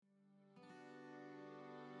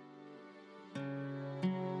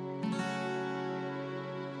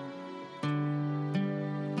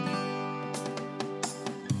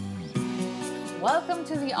Welcome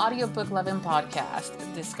to the Audiobook Lovin podcast,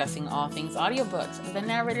 discussing all things audiobooks, the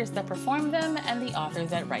narrators that perform them, and the authors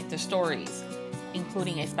that write the stories.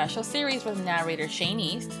 Including a special series with narrator Shane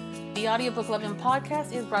East, the Audiobook Lovin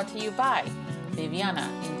podcast is brought to you by Viviana,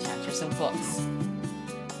 Enchantress of Books.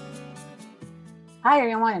 Hi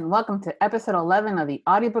everyone, and welcome to episode 11 of the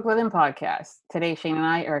Audiobook Lovin podcast. Today Shane and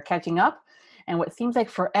I are catching up, and what seems like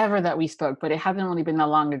forever that we spoke, but it hasn't really been that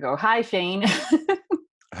long ago. Hi Shane.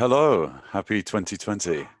 Hello, happy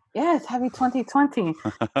 2020. Yes, happy 2020.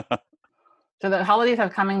 So the holidays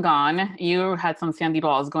have come and gone. You had some sandy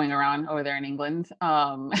balls going around over there in England.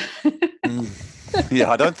 Yeah,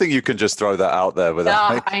 I don't think you can just throw that out there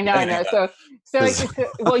without. I know.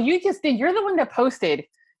 Well, you just did. You're the one that posted,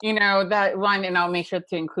 that one, and I'll make sure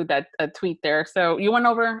to include that tweet there. So you went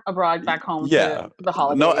over abroad back home to the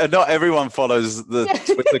holidays. Not everyone follows the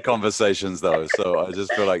Twitter conversations though, so I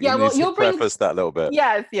just feel like you need to preface that a little bit.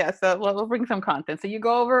 Yes. So we'll bring some content. So you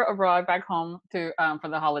go over abroad back home to for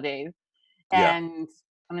the holidays, and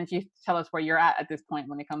I'm going to tell us where you're at this point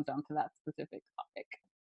when it comes down to that specific topic.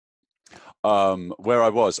 Where I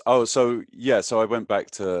was. So I went back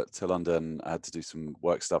to London. I had to do some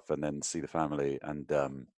work stuff and then see the family. And a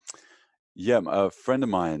friend of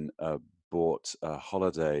mine bought a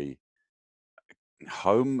holiday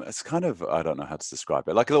home. It's kind of, I don't know how to describe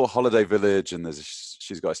it, like a little holiday village, and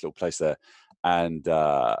she's got this little place there. And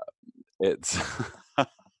it's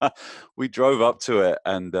we drove up to it,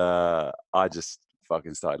 and I just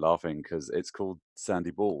fucking started laughing because it's called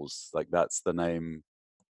Sandy Balls. Like, that's the name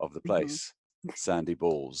of the place, Sandy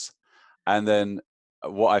Balls. And then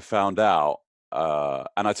what I found out,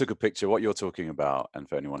 and I took a picture, what you're talking about, and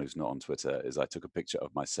for anyone who's not on Twitter, is I took a picture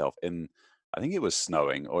of myself in, I think it was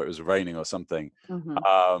snowing or it was raining or something,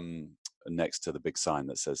 next to the big sign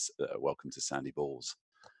that says, welcome to Sandy Balls.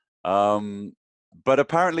 But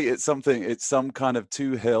apparently it's some kind of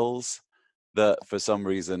two hills that for some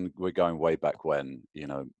reason we're going way back when,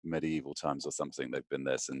 medieval times or something. They've been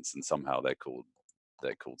there since, and somehow they're called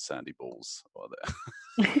Sandy Balls, or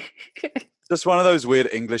just one of those weird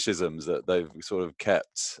Englishisms that they've sort of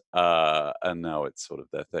kept, and now it's sort of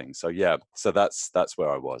their thing. So that's where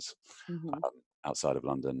I was, outside of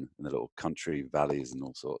London, in the little country valleys and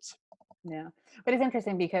all sorts. Yeah, but it's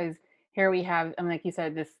interesting because here we have, like you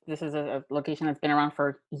said, this is a location that's been around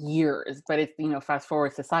for years, but it's fast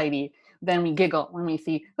forward society. Then we giggle when we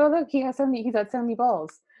see, oh look, he's at Sandy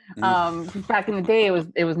Balls. Back in the day,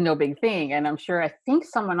 it was no big thing, and I think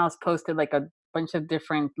someone else posted like a bunch of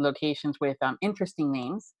different locations with interesting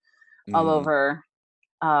names all over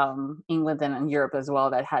England and Europe as well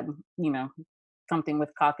that had something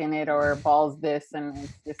with cock in it or balls this, and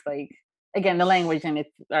it's just like, again, the language and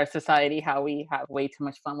it's our society, how we have way too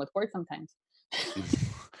much fun with words sometimes.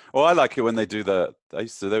 Well, I like it when they do there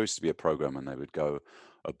used to be a program and they would go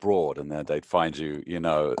abroad and then they'd find you,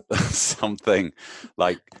 something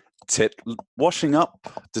like washing up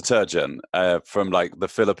detergent from like the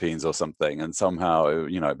Philippines or something, and somehow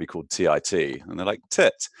it'd be called TIT, and they're like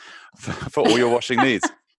tit for all your washing needs.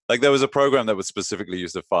 Like, there was a program that was specifically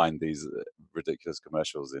used to find these ridiculous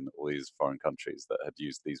commercials in all these foreign countries that had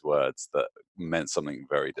used these words that meant something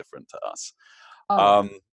very different to us.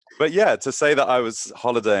 But yeah, to say that I was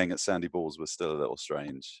holidaying at Sandy Balls was still a little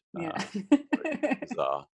strange. Yeah.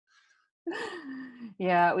 Bizarre.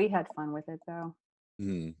 Yeah, we had fun with it though.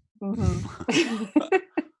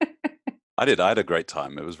 I did. I had a great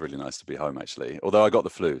time. It was really nice to be home, actually. Although I got the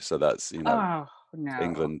flu, so that's Oh, no.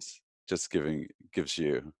 England just gives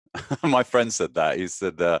you. My friend said that. He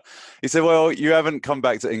said, well, you haven't come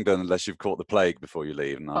back to England unless you've caught the plague before you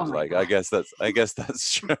leave. And I was like, God. I guess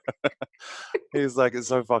that's true. He's like, it's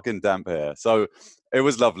so fucking damp here. So it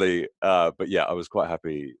was lovely. But yeah, I was quite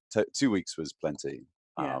happy. 2 weeks was plenty.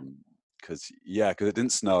 Because it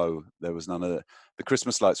didn't snow. There was none of the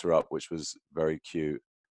Christmas lights were up, which was very cute.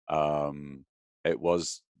 It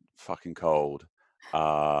was fucking cold.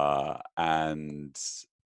 And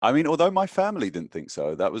I mean, although my family didn't think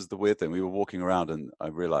so, that was the weird thing. We were walking around and I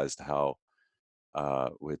realized how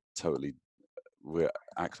we're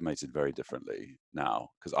acclimated very differently now,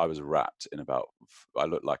 because I was wrapped in I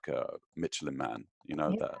looked like a Michelin man,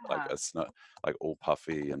 that like a snow, like all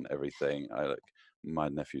puffy and everything. My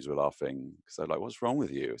nephews were laughing because they're like, what's wrong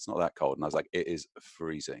with you? It's not that cold. And I was like, it is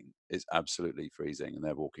freezing. It's absolutely freezing. And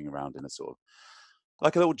they're walking around in a sort of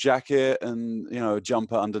like a little jacket and, a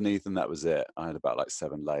jumper underneath. And that was it. I had about like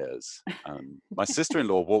 7 layers. My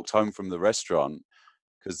sister-in-law walked home from the restaurant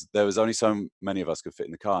because there was only so many of us could fit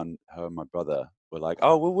in the car. And her and my brother were like,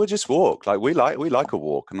 oh, well, we'll just walk. Like, we like a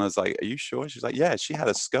walk. And I was like, are you sure? She's like, yeah, she had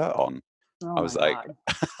a skirt on. Oh, I was like,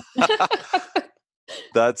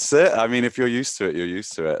 That's it. I mean, if you're used to it, you're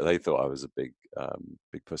used to it. They thought I was a big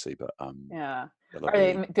pussy, but Yeah. they're Are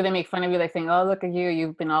they lovely. do they make fun of you, like saying, "Oh, look at you,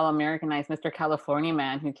 you've been all Americanized, Mr. California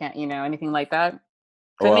man who can't," anything like that? 'Cause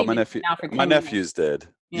I know Well, you've been here now for my 10 years. nephews did.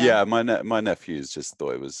 Yeah. Yeah, my nephews just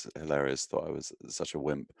thought it was hilarious. Thought I was such a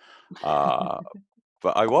wimp. Uh,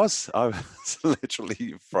 but I was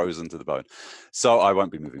literally frozen to the bone. So I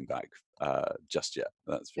won't be moving back just yet.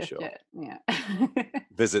 That's for Just sure. yet. Yeah.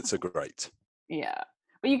 Visits are great. Yeah.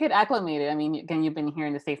 But you get acclimated. I mean, again, you've been here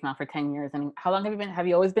in the States now for 10 years. And how long have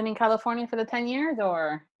you always been in California for the 10 years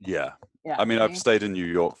or? Yeah. Yeah, I mean, I've see? stayed in New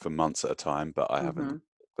York for months at a time, but I haven't. Mhm.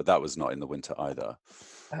 But that was not in the winter either.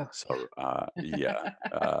 Oh, So yeah.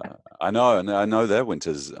 yeah, I know, and I know their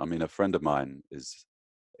winters. I mean, a friend of mine is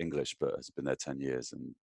English, but has been there 10 years,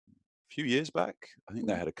 and a few years back, I think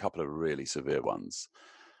they Mhm. had a couple of really severe ones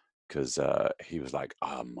because he was like,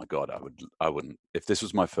 "Oh my God, I wouldn't. If this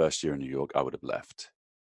was my first year in New York, I would have left."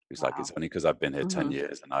 He's like, "It's Wow. only because I've been here 10 Mhm.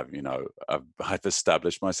 years and I've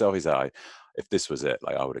established myself." He's like, "If this was it,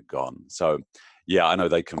 like I would have gone." So, yeah, I know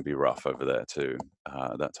they can be rough over there too,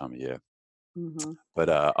 that time of year. Mhm. But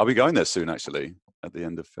I'll be going there soon, actually, at the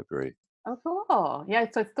end of February. Oh, cool. Yeah,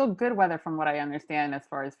 so it's still good weather from what I understand as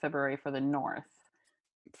far as February for the north.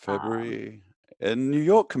 Um, February in New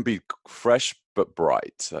York can be fresh but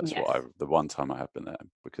bright. That's what I yes. the one time I have been there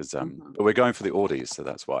because Mhm. but we're going for the Audis, so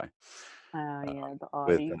that's why. Oh, Uh, yeah, the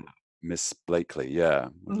with Audi. Miss Blakely, yeah,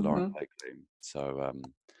 with Lauren Mhm. Blakely. So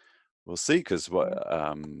we'll see because what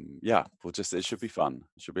Yeah. yeah, we'll just it should be fun.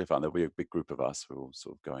 It should be fun. There'll be a big group of us. We're all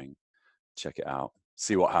sort of going check it out,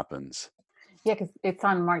 see what happens. Yeah, 'cause it's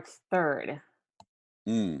on March 3rd.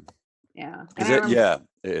 Mm. Yeah, and Is I it? remember. Yeah,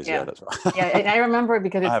 it is. Yeah, Yeah. that's right. Yeah, and I remember it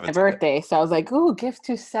because I it's have a my ticket. birthday, so I was like, "Ooh, gift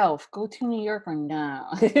to self, go to New York or now."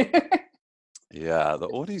 Yeah, the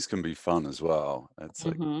Audis can be fun as well. It's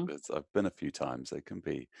like Mhm. I've been a few times. They can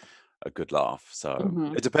be a good laugh. So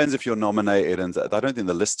Mhm. it depends if you're nominated, and I don't think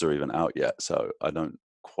the lists are even out yet. So I don't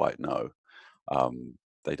quite know. Um,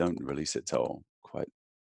 they don't release it till quite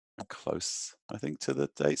close, I think, to the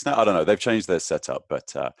dates now. I don't know. They've changed their setup,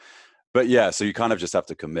 but yeah. So you kind of just have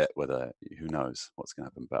to commit. Whether who knows what's going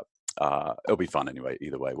to happen, but it'll be fun anyway.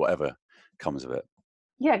 Either way, whatever comes of it.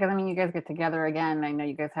 Yeah, because I mean, you guys get together again. I know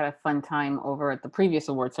you guys had a fun time over at the previous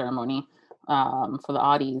award ceremony, for the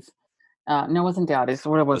Audis. No, it wasn't the Audis.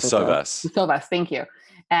 What The was it? The Sovas, Silvas. Thank you.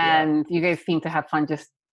 yeah. And you guys seem to have fun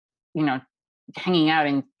just, you know, hanging out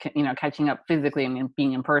and catching up physically and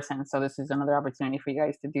being in person. So this is another opportunity for you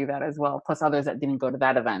guys to do that as well. Plus, others that didn't go to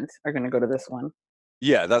that event are going to go to this one.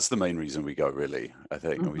 Yeah, that's the main reason we go, really, I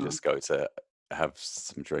think. We Hmm. just go to have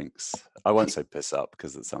some drinks. I won't say piss up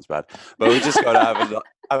because it sounds bad, but we just go to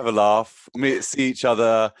have a laugh, see each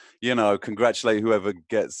other, congratulate whoever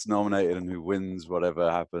gets nominated and who wins, whatever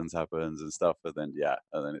happens and stuff. And then yeah,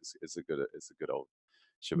 and then it's a good old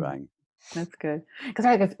shebang. That's good.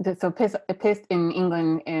 Because so pissed in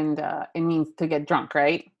England and it means to get drunk,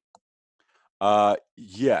 right?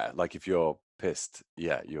 Yeah, like if you're pissed,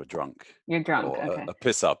 yeah, you're drunk. You're drunk. Or Okay. a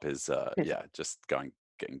piss up is Piss, yeah, just getting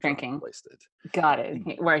drunk, drinking. wasted. Got it.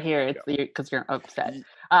 Mm, Where here yeah. it's because you're upset.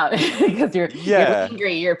 Y- Because you're Yeah,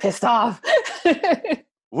 angry, you're pissed off.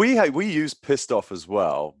 we use pissed off as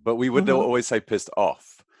well, but we would Hmm. always say pissed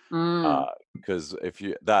off, Mm, because if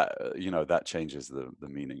that changes the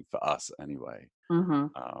meaning for us anyway. hmm.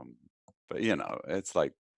 Um, but it's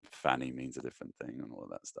like Fanny means a different thing and all of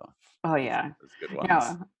that stuff. Oh There's, yeah. there's good ones.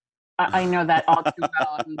 No, I know that all too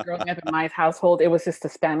well. I mean, growing up in my household, it was just the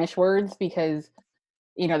Spanish words because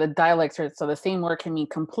the dialects are so the same word can mean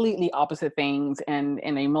completely opposite things. And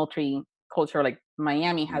in a multi-culture like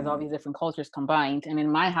Miami has all Mm. these different cultures combined. And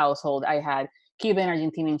in my household, I had Cuban,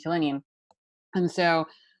 Argentinian, Chilean. And so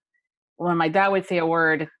when my dad would say a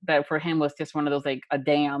word that for him was just one of those like a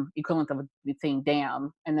damn equivalent of saying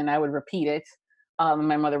damn, and then I would repeat it.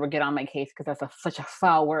 My mother would get on my case because that's such a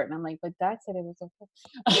foul word, and I'm like, but dad said it was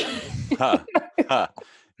Ha, okay. ha.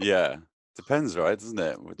 Yeah, depends, right? Doesn't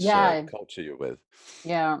it? Which Yeah, culture you're with.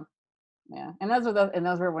 yeah, yeah, and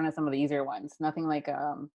those were one of some of the easier ones. Nothing like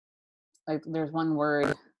there's one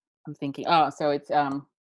word I'm thinking. Oh, so it's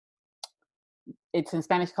in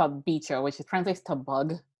Spanish called bicho, which translates to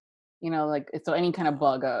bug. Like so any kind of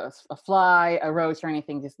bug, a fly, a roach, or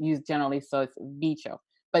anything, just used generally. So it's bicho.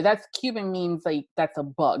 But that's Cuban means like that's a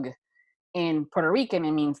bug. In Puerto Rican,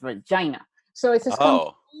 it means vagina. So it's just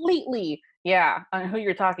Oh. completely, yeah, on who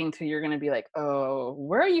you're talking to, you're going to be like, oh,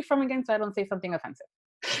 where are you from again? So I don't say something offensive.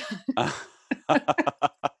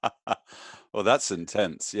 Well, that's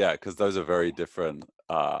intense. Yeah, because those are very different.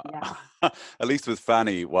 Yeah. At least with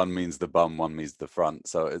Fanny, one means the bum, one means the front.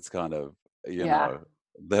 So it's kind of, you Yeah. know.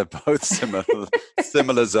 They're both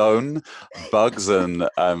similar zone. Bugs and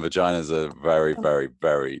vaginas are very, very,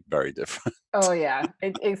 very, very different. Oh yeah,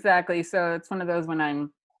 exactly. So it's one of those when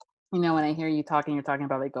I'm, when I hear you talking, you're talking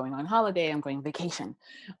about like going on holiday, I'm going vacation,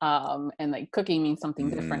 and like cooking means something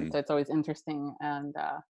different. Mm, So it's always interesting, and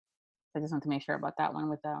I just want to make sure about that one.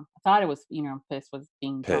 With I thought it was, pissed was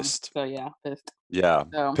being drunk. pissed. So yeah, pissed. Yeah,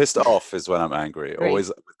 So pissed off is when I'm angry. great, Always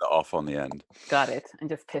with the off on the end. got it. And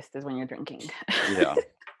just pissed is when you're drinking. Yeah,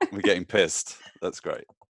 we're getting pissed. That's great.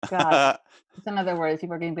 God, it's another word.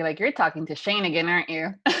 People are going to be like, "You're talking to Shane again, aren't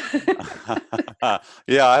you?"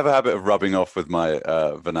 Yeah, I have a habit of rubbing off with my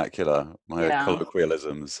vernacular, my Yeah.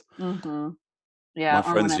 colloquialisms. Mhm. My Yeah. Or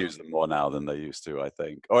when friends use them more now than they used to, I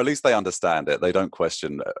think, or at least they understand it. They don't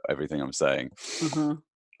question everything I'm saying, Mhm.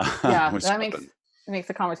 Yeah, which is that makes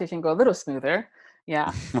the conversation go a little smoother.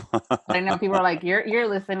 Yeah. But I know people are like, "You're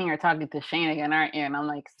listening or talking to Shane again, aren't you?" And I'm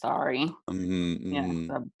like, "Sorry." Mhm, Yeah, mhm.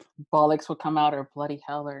 the bollocks would come out or bloody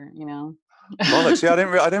hell or. Bollocks. Yeah,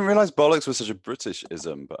 I didn't realize bollocks was such a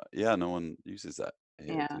British-ism, but yeah, no one uses that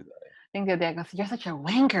here, Yeah. do I think the day goes, "You're such a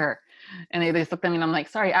wanker." And they just looked at me and I'm like,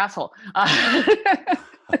 "Sorry, asshole." they?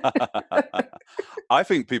 I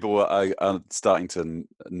think people are starting to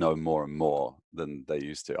know more and more than they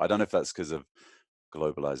used to. I don't know if that's because of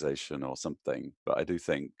globalization or something, but I do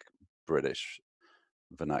think British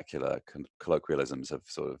vernacular colloquialisms have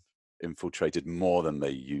sort of infiltrated more than they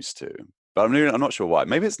used to. But I'm not sure why.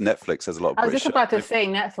 Maybe it's Netflix has a lot of I was British just shows. about to Maybe, say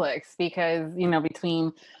Netflix because,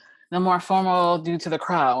 between the more formal Due to the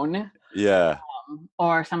Crown, yeah.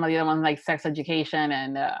 or some of the other ones like Sex Education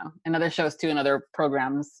and other shows too and other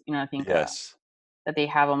programs, I think Yes. that they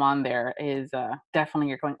have them on there is definitely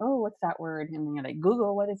you're going, "Oh, what's that word?" And then you're like,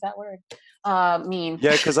 "Google, what is that word?" Mean.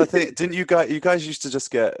 Yeah, because I think didn't you guys used to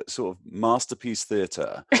just get sort of masterpiece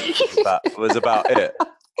theatre was about it.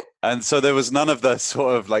 And so there was none of the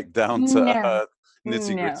sort of like down to No, earth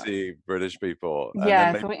nitty no. gritty British people, and then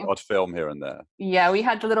Yeah, maybe so the odd film here and there. we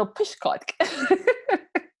had the little pushcart.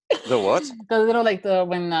 The what? The little like the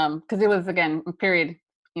when because it was again period,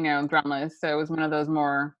 dramas. So it was one of those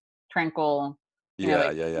more tranquil, Yeah,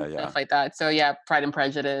 like yeah, yeah, stuff yeah. like that. So yeah, Pride and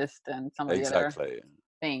Prejudice and some of the other Exactly.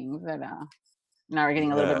 things that now we're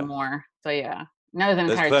getting a little bit Yeah. more. So yeah. Now there's an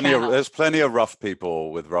There's entire plenty of channel. there's plenty of rough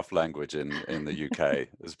people with rough language in the UK.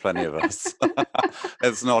 There's plenty of us.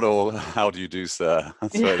 It's not all how do you do, sir?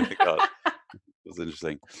 That's where they got. It was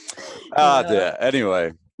interesting. Ah Yeah. dear.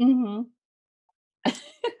 Anyway, hmm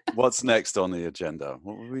what's next on the agenda?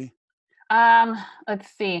 What were we? Um,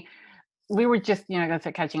 let's see. We were just, gonna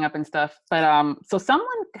start catching up and stuff. But so someone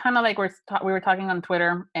kind of like we were talking on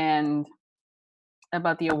Twitter and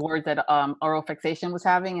about the awards that oral fixation was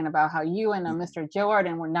having and about how you and Mr. Joe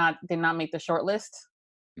Arden did not make the short list.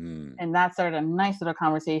 Mm. And that started a nice little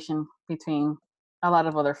conversation between a lot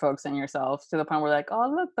of other folks and yourself to the point where like, oh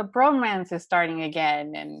look, the bromance is starting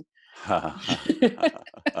again. And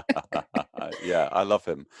Yeah, I love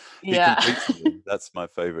him. He yeah. completes me. That's my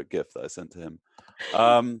favorite gift that I sent to him.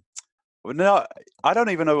 Um, well, no, I don't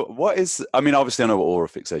even know what is. I mean, obviously, I know what oral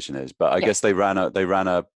fixation is, but I Yes. guess they ran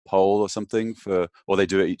a poll or something or they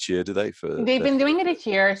do it each year, do they? For They've their been doing it favorite. each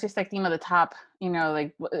year. It's just like the top,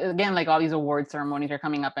 like again, like all these award ceremonies are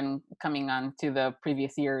coming up and coming on to the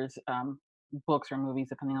previous year's books or movies,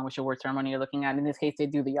 depending on which award ceremony you're looking at. In this case, they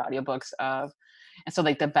do the audiobooks of, and so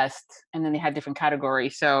like the best, and then they had different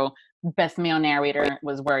categories. So best male narrator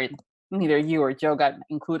was where neither you or Joe got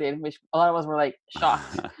included, which a lot of us were like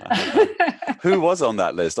shocked. Who was on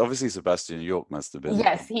that list? Obviously, Sebastian York must have been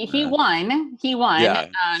Yes, on he there. won. He won. Yeah,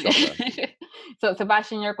 shocker. So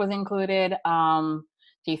Sebastian Yerk was included.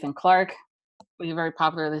 Jason Clark was very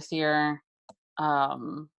popular this year. I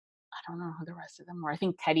don't know who the rest of them were. I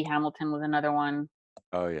think Teddy Hamilton was another one.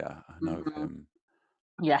 Oh yeah, I know of hmm him.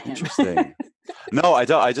 Yeah, him. Interesting. No, I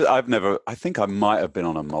don't. I've never. I think I might have been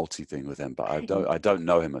on a multi thing with him, but I don't. I don't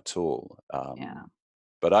know him at all. Yeah.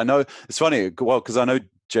 But I know it's funny. Well, because I know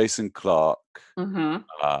Jason Clark. hmm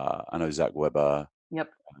I know Zach Weber, Yep.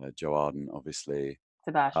 Joe Arden, obviously. Uh,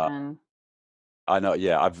 Sebastian. I know.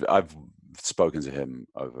 Yeah, I've spoken to him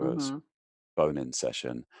over a hmm phone-in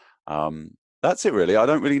session. That's it, really. I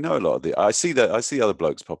don't really know a lot of the. I see other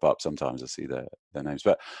blokes pop up sometimes. I see their names,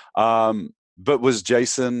 but was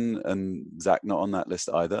Jason and Zach not on that list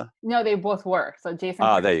either? No, they both were. So Jason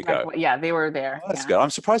Ah, Clark there and you Zach, go. yeah, they were there. Oh, that's Yeah. good.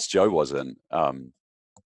 I'm surprised Joe wasn't.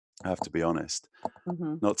 I have to be honest.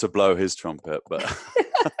 Mhm. Not to blow his trumpet, but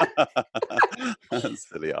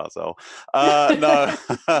silly asshole. No,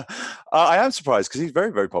 I am surprised because he's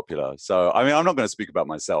very, very popular. So, I mean, I'm not going to speak about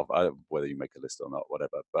myself, whether you make a list or not,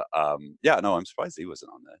 whatever. But yeah, no, I'm surprised he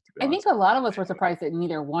wasn't on there, to be I think honest. a lot of us were surprised that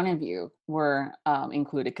neither one of you were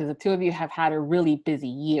included because the two of you have had a really busy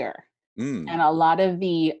year. Mm, And a lot of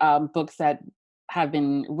the books that have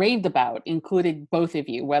been raved about included both of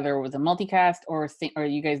you, whether it was a multicast or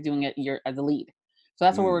you guys doing it as a lead. So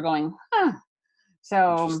that's where we're mm, going, huh.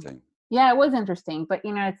 So interesting. yeah, it was interesting, but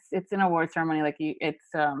it's an award ceremony. Like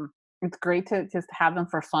it's great to just have them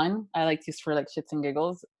for fun. I like just for like shits and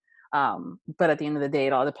giggles. But at the end of the day,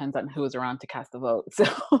 it all depends on who's around to cast the vote.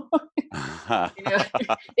 So you know,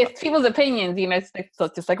 it's people's opinions. So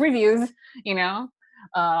it's just like reviews. You know,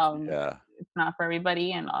 um, Yeah, it's not for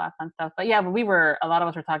everybody and all that fun stuff. But yeah, but a lot of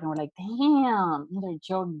us were talking. We're like, damn, either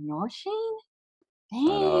Joe nor Shane. I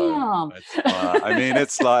know. Damn. I mean,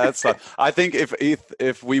 it's like I think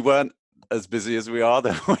if we weren't as busy as we are,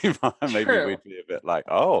 then maybe True. we'd be a bit like,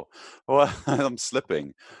 oh, well, I'm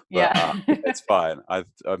slipping. But Yeah. yeah, it's fine. I'm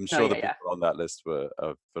No, sure the yeah, yeah. people on that list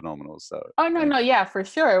are phenomenal. So Oh, no, anyway, no, yeah, for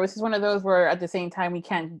sure. It was just one of those where at the same time we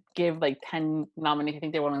can't give like 10 nominations. I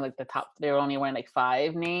think they were only like they were only wearing like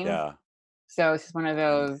 5 names. yeah, So it's just one of and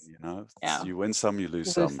those, yeah, you win some, you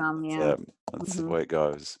lose you lose some. some, yeah. That's the Hmm. way it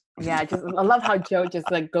goes. Yeah, I love how Joe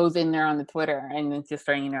just like goes in there on the Twitter and it's just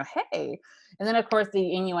saying, hey. And then of course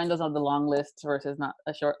the innuendos of the long list versus not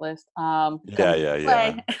a short list Yeah, comes into yeah,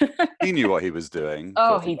 yeah. play. He knew what he was doing,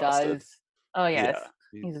 Oh, filthy he bastard. does. Oh, yes.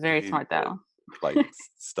 Yeah, he He's very he smart did though. like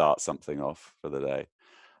start something off for the day.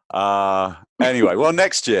 Anyway, well,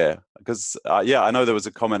 next year, because yeah, I know there was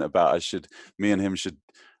a comment about me and him should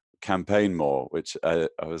campaign more, which I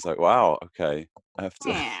was like, wow, okay, I have to,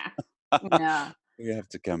 Yeah. No. we have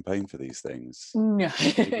to campaign for these things. No.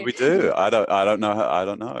 Maybe we do. I don't know. I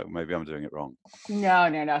don't know. Maybe I'm doing it wrong. No,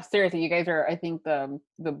 no, no. Seriously, you guys are. I think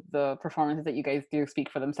the performances that you guys do speak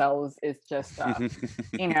for themselves. Is just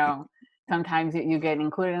you know, sometimes you get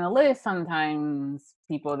included in a list. Sometimes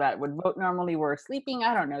people that would vote normally were sleeping.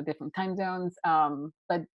 I don't know, different time zones.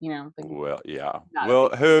 But like Well, yeah. not a Well,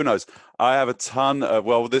 big deal. who knows? I have a ton.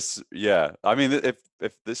 Well, yeah. I mean,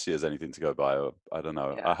 if this year's anything to go by, I don't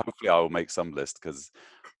know. Yeah, Hopefully, I will make some list because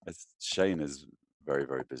Shane is very,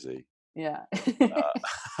 very busy. yeah. Uh,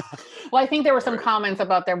 Well, I think there were some very. comments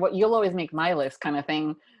about there. What you'll always make my list, kind of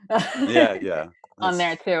thing. Yeah, yeah. On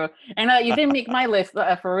there That's too. And you didn't make my list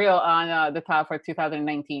for real on the top for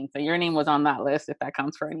 2019. So your name was on that list if that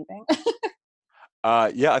counts for anything.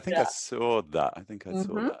 yeah, I think I Yeah. saw that. I think I saw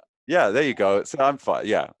Mhm. that. Yeah, there you go. So I'm fine.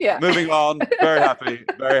 Yeah. Yeah. Moving on. Very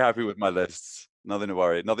happy with my lists. Nothing to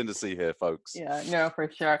worry. Nothing to see here, folks. Yeah, no, for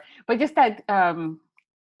sure. But just that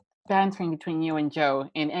bantering between you and Joe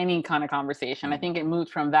in any kind of conversation, I Mm. think it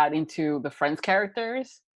moved from that into the friends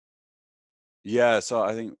characters. Yeah, so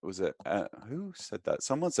I think was it who said that?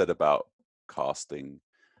 Someone said about casting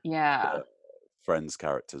Yeah. the Friends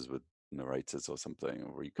characters with narrators or something,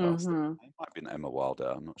 or recasting. Mhm. It might have been Emma Wilder.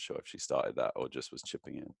 I'm not sure if she started that or just was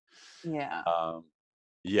chipping in. Yeah. Um,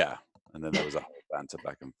 yeah, and then there was a whole banter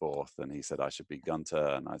back and forth, and he said I should be Gunter,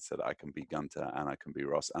 and I said I can be Gunter, and I can be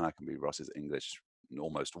Ross, and I can be Ross's English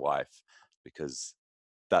almost wife, because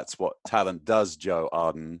that's what talent does, Joe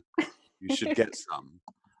Arden. You should get some,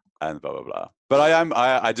 and blah blah blah. But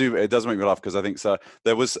I do. It does make me laugh because I think so.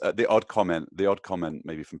 There was the odd comment,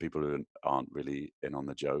 maybe from people who aren't really in on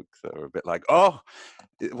the joke, that are a bit like, "Oh,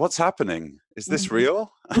 what's happening? Is this Mhm.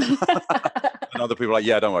 real?" And other people are like,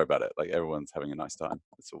 "Yeah, don't worry about it. Like everyone's having a nice time.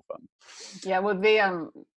 It's all fun." Yeah, well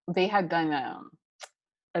they had done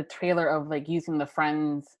a trailer of like using the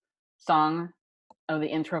Friends song of the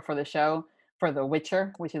intro for the show for The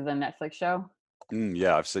Witcher, which is a Netflix show.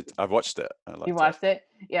 Yeah, I've watched it. I You liked it. watched it?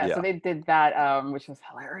 Yeah, so Yeah, they did that, which was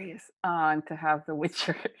hilarious, to have The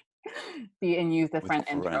Witcher be and use the with front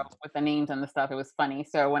intro friend. with the names and the stuff. It was funny.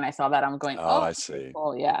 So when I saw that, I'm going, Oh, "Oh, I okay, see.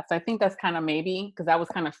 cool." Yeah. So I think that's kind of maybe because that was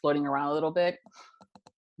kind of floating around a little bit.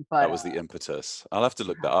 But That was the impetus. I'll have to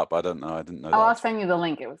look that up. I don't know. I didn't know oh, that I'll was. send you the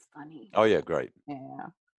link. It was funny. Oh yeah, great. Yeah.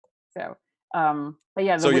 So, but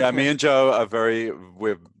yeah, The So yeah, me Witcher. and Joe are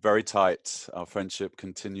we're very tight. Our friendship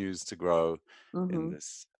continues to grow in Hmm.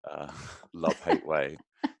 this love-hate way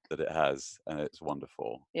that it has, and it's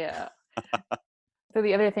wonderful. Yeah. So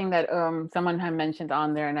the other thing that someone had mentioned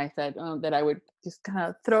on there, and I said that I would just kind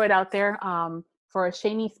of throw it out there for a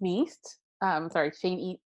Shane East Meets. Sorry,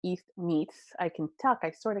 East Meets. I can talk.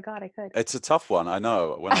 I swear to God, I could. It's a tough one, I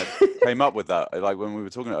know. When I came up with that, like when we were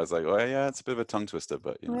talking, I was like, "Oh yeah, it's a bit of a tongue twister,"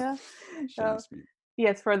 but Yeah. Shane So Smith.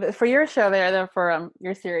 Yes, for your show there for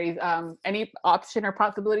your series, any option or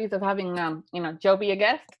possibilities of having Joe be a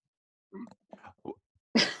guest?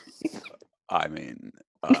 I mean,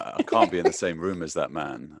 I can't be in the same room as that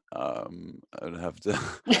man. I'd have to.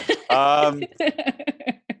 um,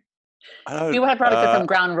 I We don't. would have probably set some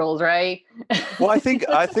ground rules, right? Well, I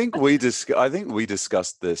think we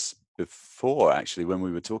discussed this before, actually, when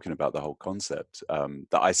we were talking about the whole concept.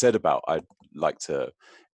 That I said about I'd like to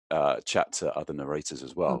chat to other narrators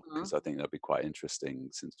as well, Hmm. because I think that'd be quite interesting,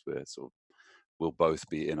 since we'll both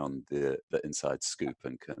be in on the inside scoop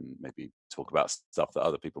and can maybe talk about stuff that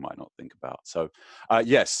other people might not think about. So,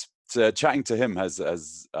 yes, chatting to him has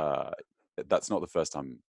that's not the first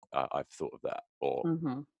time I've thought of that, or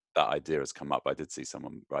Hmm. that idea has come up. I did see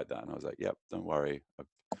someone write that, and I was like, "Yep, don't worry."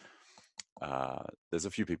 There's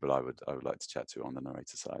a few people I would like to chat to on the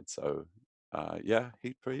narrator side. So, yeah,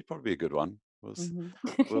 he'd probably be a good one. Hmm.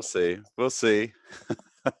 We'll see. We'll see.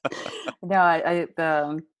 No, I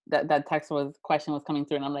that text was question was coming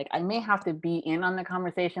through, and I'm like, I may have to be in on the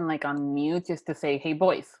conversation, like on mute, just to say, "Hey,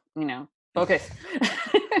 boys, focus."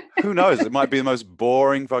 Who knows? It might be the most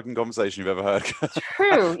boring fucking conversation you've ever heard.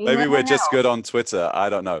 True, you Maybe we're never just know. good on Twitter. I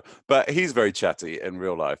don't know. But he's very chatty in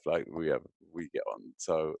real life. Like we get on.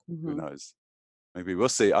 So who Hmm. knows? Maybe we'll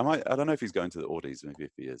see. I don't know if he's going to the Audis. Maybe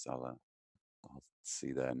if he is, I'll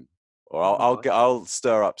see then. Or Oh boy. I'll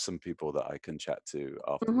stir up some people that I can chat to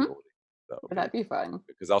after the Hmm. Audi. That'll That'd be, be fun.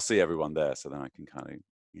 because I'll see everyone there, so then I can kind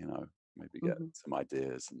of, maybe get Hmm. some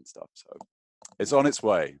ideas and stuff. So it's on its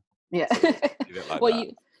way. Yeah. So let's leave it like Well,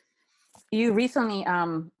 that. you recently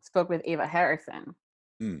spoke with Ava Harrison,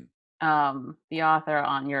 Hmm. the author,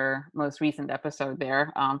 on your most recent episode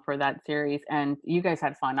there for that series, and you guys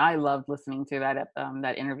had fun. I loved listening to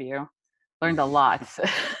that interview. Learned a lot.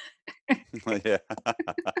 Yeah.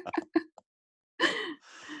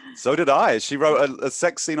 So did I. She wrote a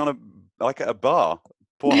sex scene on at a bar.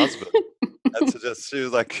 Poor husband. She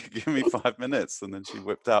was like, "Give me 5 minutes," and then she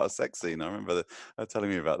whipped out a sex scene. I remember her telling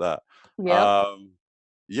me about that. Yep.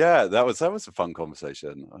 Yeah, that was a fun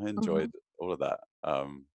conversation. I Hmm. enjoyed all of that.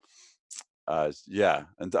 Yeah,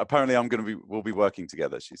 and apparently we'll be working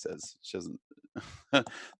together. She says she doesn't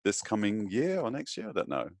this coming year or next year. I don't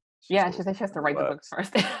know. She's Yeah, got she said she has in to the write the books works.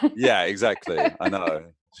 first. Yeah, exactly. I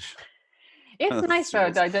know. It's nice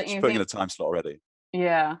though, don't She's you putting in think? a time slot already.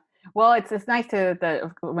 Yeah. Well, it's nice to that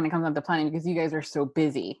when it comes down to planning, because you guys are so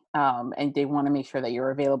busy, and they want to make sure that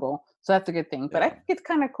you're available. So that's a good thing. But I Yeah. think it's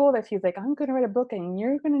kind of cool that she's like, I'm going to write a book and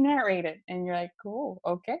you're going to narrate it, and you're like, cool,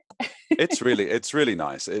 okay. It's really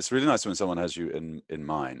nice. It's really nice when someone has you in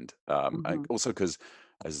mind. Hmm. Also because,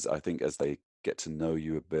 as they get to know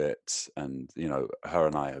you a bit, and her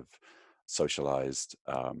and I have socialized.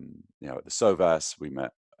 At the Sovas we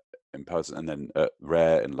met in person, and then at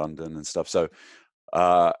Rare in London and stuff. So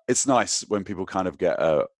it's nice when people kind of get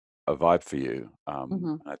a vibe for you.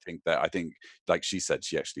 Hmm. And I think, like she said,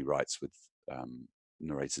 she actually writes with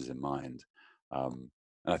narrators in mind. And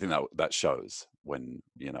I think that shows when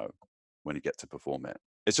you get to perform it.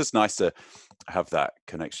 It's just nice to have that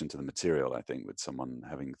connection to the material, I think, with someone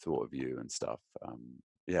having thought of you and stuff.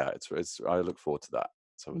 Yeah, it's I look forward to that.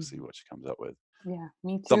 So we'll see Hmm. what she comes up with. Yeah,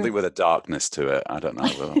 me too. Something with a darkness to it. I don't know.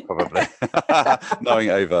 Well, probably knowing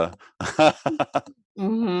Ava.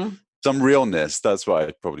 Hmm. Some realness. That's what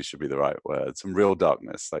I probably should be the right word. Some real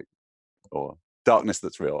darkness, or darkness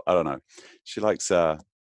that's real. I don't know. She likes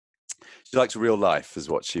real life, is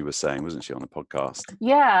what she was saying, wasn't she, on the podcast?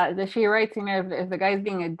 Yeah, she writes, if the guy's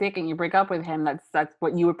being a dick and you break up with him, that's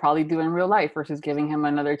what you would probably do in real life versus giving him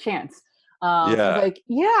another chance. I was Yeah. like,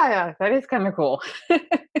 yeah, that is kind of cool.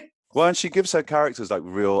 Well, and she gives her characters like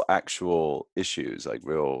real, actual issues, like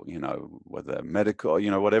real, whether they're medical,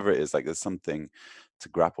 whatever it is. Like there's something to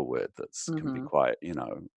grapple with that's can be Hmm. quite,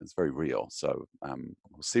 it's very real. So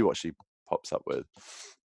we'll see what she pops up with.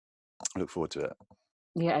 I look forward to it.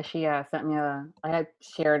 Yeah, she sent me I had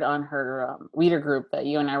shared on her reader group that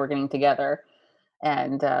you and I were getting together,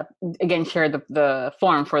 and again shared the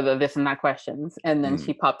form for the this and that questions, and then Mm.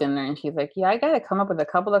 she popped in there and she's like, yeah, I gotta come up with a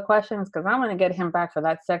couple of questions because I'm gonna get him back for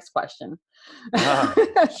that sex question.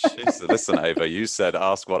 She said, "Listen, Ava, you said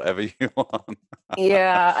ask whatever you want."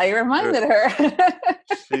 Yeah, I reminded her.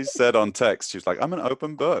 She said on text, she was like, "I'm an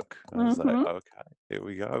open book." I was like, Hmm. "Okay, here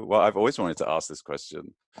we go." Well, I've always wanted to ask this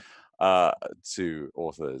question uh, to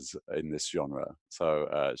authors in this genre,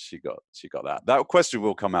 so she got that. That question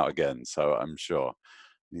will come out again, so I'm sure.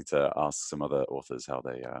 Need to ask some other authors how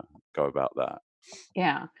they go about that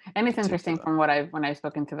Yeah, and in it's interesting particular. from when I've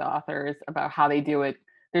spoken to the authors about how they do it.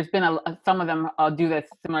 There's been some of them do this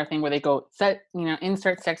similar thing where they go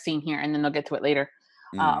insert sex scene here, and then they'll get to it later.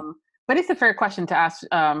 Mm. Um, But it's a fair question to ask,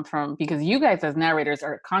 from because you guys as narrators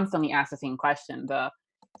are constantly asked the same question.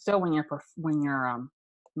 So when you're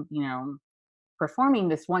you know performing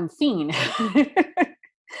this one scene,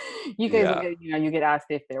 you guys will Yeah. get you get asked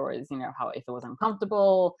if there was how if it was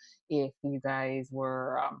uncomfortable, if you guys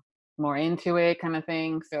were more into it, kind of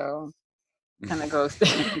thing. So kind of goes.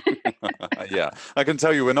 Yeah, I can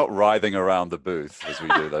tell you we're not writhing around the booth as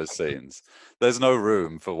we do those scenes. There's no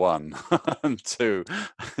room for one, and two,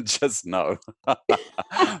 just no.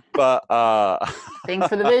 But Thanks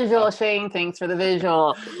for the visual, Shane. Thanks for the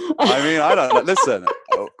visual. I mean, I don't know. Listen,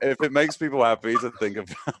 if it makes people happy to think of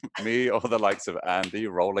me or the likes of Andy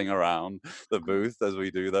rolling around the booth as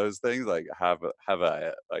we do those things, like have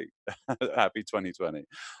a like happy 2020.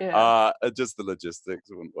 Yeah, Just the logistics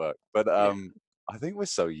wouldn't work. But yeah. I think we're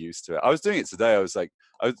so used to it. I was doing it today. I was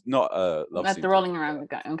not a love That's scene the today. rolling around the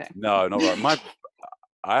guy. Okay. No, not right.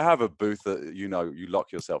 I have a booth that you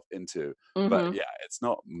lock yourself into, but Mm-hmm. yeah, it's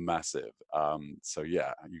not massive. So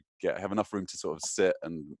yeah, you have enough room to sort of sit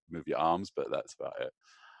and move your arms, but that's about it.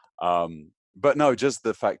 But no, just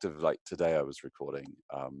the fact of like today I was recording,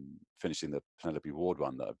 finishing the Penelope Ward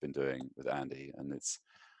one that I've been doing with Andy, and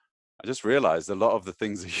I just realized a lot of the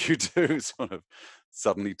things that you do, sort of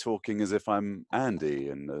suddenly talking as if I'm Andy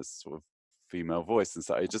and a sort of female voice and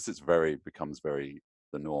so becomes very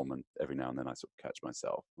the norm, and every now and then I sort of catch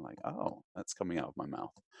myself. I'm like, oh, that's coming out of my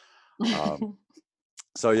mouth. Um,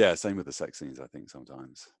 so yeah, same with the sex scenes, I think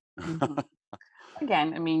sometimes. hmm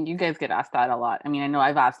Again, I mean, you guys get asked that a lot. I mean, I know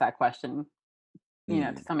I've asked that question,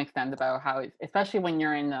 to Mm, some extent about how, especially when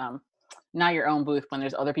you're in not your own booth, when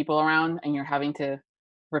there's other people around and you're having to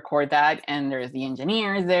record that, and there's the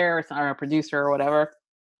engineers there, or a producer or whatever.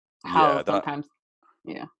 yeah, How that sometimes,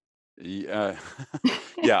 yeah. yeah.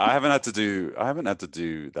 Yeah, I haven't had to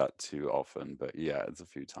do that too often, but yeah, it's a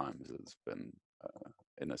few times it's been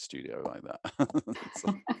in a studio like that.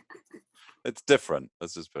 So it's different.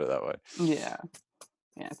 Let's just put it that way. Yeah.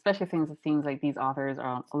 Yeah, especially things it seems like these authors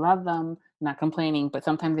love them, not complaining, but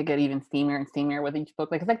sometimes they get even steamier and steamier with each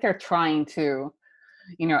book. Like it's like they're trying to,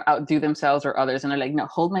 outdo themselves or others, and they're like, "No,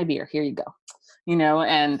 hold my beer. Here you go,"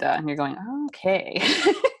 and you're going, "Okay."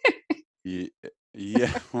 Ye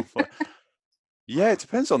Yeah. Yeah, it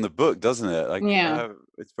depends on the book, doesn't it? Like, Yeah.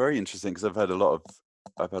 it's very interesting because I've had a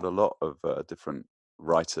lot of different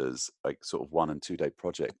writers, like sort of 1 and 2 day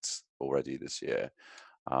projects already this year.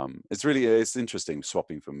 It's interesting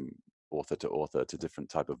swapping from author to author to different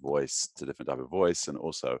type of voice to different type of voice, and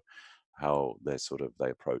also how they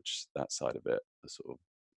approach that side of it, the sort of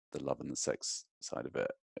the love and the sex side of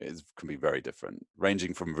it can be very different,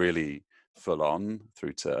 ranging from really full on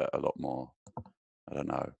through to a lot more, I don't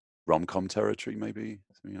know, rom-com territory maybe.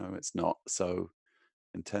 It's not so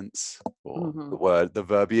intense, or hmm the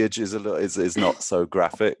verbiage is not so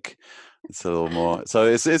graphic. It's a little more. So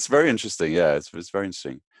it's very interesting. Yeah, it's very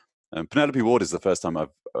interesting. Penelope Ward is the first time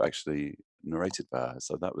I've actually narrated for her,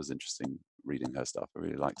 so that was interesting reading her stuff. I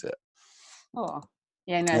really liked it. Oh,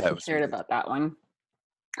 yeah. I know Yeah, she it was shared really good. about that one.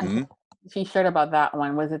 I think Mhm. she shared about that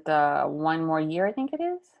one. Was it the One More Year? I think it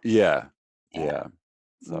is. Yeah, Yeah. yeah.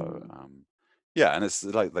 So, hmm yeah, and it's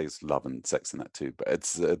like there's love and sex in that too, but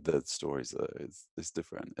the stories it's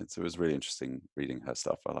different. It was really interesting reading her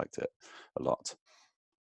stuff. I liked it a lot,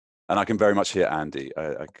 and I can very much hear Andy.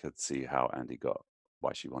 I could see how Andy got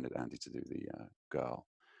why she wanted Andy to do the girl.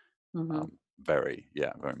 hmm Very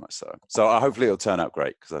much so. So hopefully it'll turn out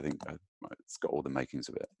great because I think it's got all the makings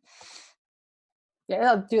of it.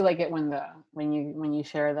 Yeah, I do like it when you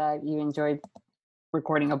share that you enjoyed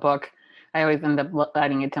recording a book. I always end up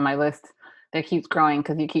adding it to my list that keeps growing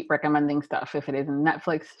because you keep recommending stuff. If it isn't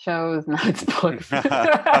Netflix shows, now it's books.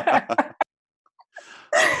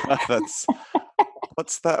 That's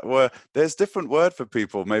what's that word? There's different word for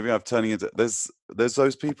people. Maybe I'm turning into there's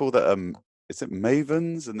those people that is it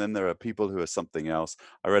mavens, and then there are people who are something else.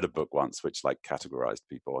 I read a book once which like categorized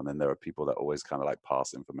people, and then there are people that always kind of like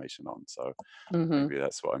pass information on. So hmm maybe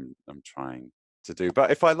that's what I'm trying to do.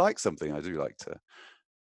 But if I like something, I do like to,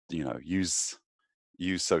 use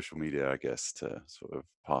social media, I guess, to sort of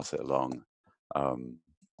pass it along. Um,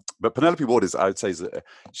 but Penelope Ward I would say,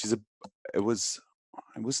 she's a. It was.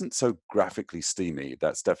 It wasn't so graphically steamy.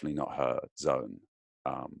 That's definitely not her zone.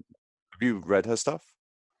 Have you read her stuff?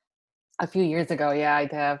 A few years ago, yeah,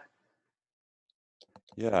 I'd have.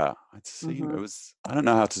 Yeah, I'd seen it hmm was. I don't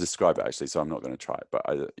know how to describe it actually, so I'm not going to try it. But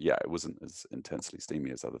yeah, it wasn't as intensely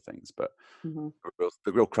steamy as other things. But hmm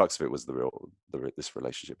the real crux of it was this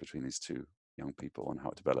relationship between these two young people and how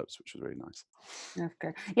it develops, which was really nice. That's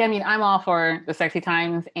good. Yeah, I mean, I'm all for the sexy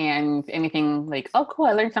times and anything like, oh, cool,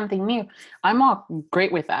 I learned something new. I'm all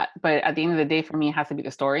great with that. But at the end of the day, for me, it has to be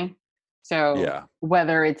the story. So Yeah.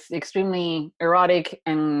 whether it's extremely erotic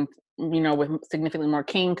and with significantly more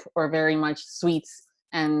kink, or very much sweets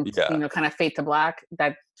and Yeah. kind of fade to black,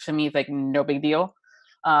 that to me is like no big deal.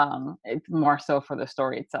 It's more so for the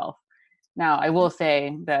story itself. Now I will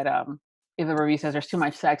say that if the review says there's too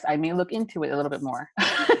much sex, I may look into it a little bit more.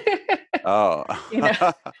 Oh. you know,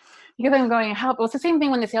 because I'm going, help. Well, it's the same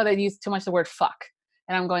thing when they say, oh, they use too much the word fuck.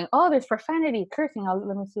 And I'm going, oh, there's profanity, cursing.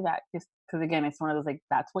 Let me see that. Just because, again, it's one of those, like,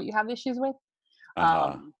 that's what you have issues with.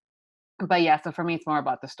 Uh-huh. Um, but yeah, so for me, it's more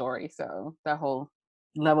about the story. So the whole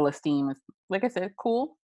level of esteem is, like I said,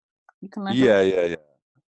 cool. You can learn from Yeah, yeah,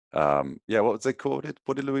 yeah. Yeah, what was they called it?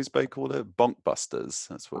 What did Louise Bay call it? Bonk busters.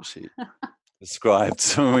 That's what she described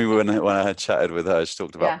to me when I had chatted with her. She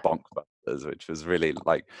talked Yeah. about bonk busters, which was really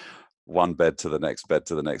like one bed to the next bed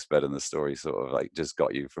to the next bed, and the story sort of like just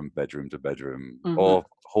got you from bedroom to bedroom Hmm. or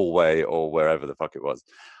hallway or wherever the fuck it was.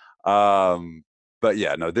 Um, but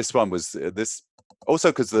yeah, no, this one was this also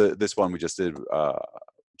because this one we just did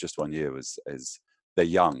just 1 year is they're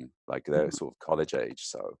young, like they're Hmm. sort of college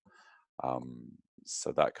age, um,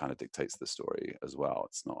 so that kind of dictates the story as well.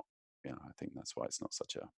 It's not, I think that's why it's not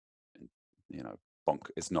such a, bonk.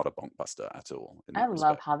 It's not a bonk buster at all in I that love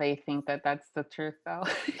respect. how they think that that's the truth, though.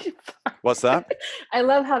 What's that? I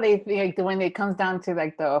love how they think, like, when it comes down to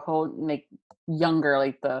like the whole like younger,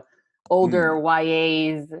 like the older Mm,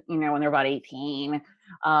 YAs, when they're about 18,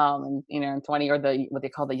 and 20, or the what they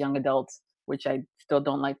call the young adults, which I still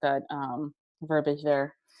don't like that verbiage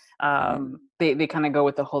there. mm. They kind of go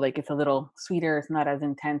with the whole, like, it's a little sweeter, it's not as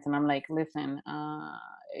intense, and I'm like, listen,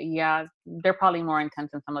 yeah, they're probably more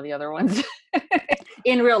intense than some of the other ones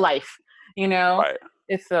in real life, you know. Right.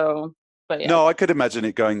 It's so, but yeah. No, I could imagine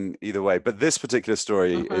it going either way, but this particular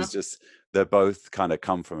story is Hmm. just they're both kind of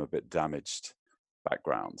come from a bit damaged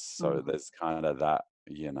backgrounds, so Hmm. there's kind of that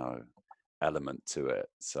element to it.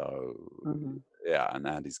 So Hmm. yeah, and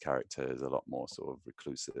Andy's character is a lot more sort of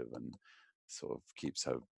reclusive and sort of keeps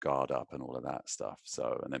her guard up and all of that stuff.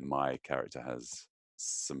 So, and then my character has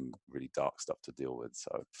some really dark stuff to deal with.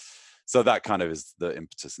 So that kind of is the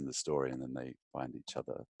impetus in the story, and then they find each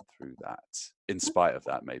other through that. In spite of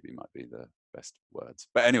that, maybe might be the best words.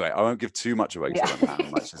 But anyway, I won't give too much away because Yeah. I don't know how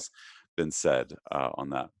much has been said on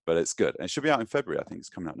that. But it's good, and it should be out in February. I think it's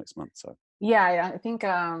coming out next month. So Yeah, I think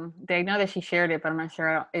they know that she shared it, but I'm not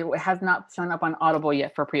sure. It has not shown up on Audible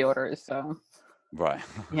yet for pre-orders. So right.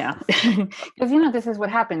 yeah, because this is what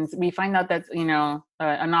happens. We find out that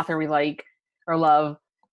an author we like or love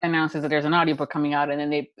announces that there's an audiobook coming out, and then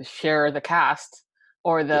they share the cast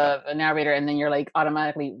or Yeah. the narrator, and then you're like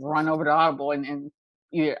automatically run over to Audible and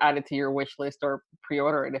either add it to your wish list or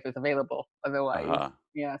pre-order it if it's available. Otherwise, Uh-huh.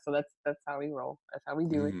 yeah. So that's how we roll. That's how we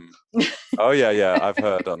do it. Mm. Oh yeah, yeah. I've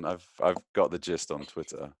heard on. I've got the gist on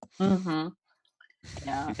Twitter. Hmm.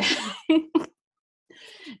 Yeah.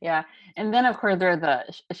 Yeah, and then of course there are the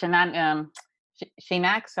Shanaks.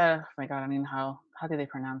 Oh my god, I mean, how do they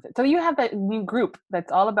pronounce it? So you have that new group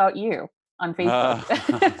that's all about you on Facebook.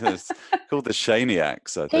 Uh, it's called the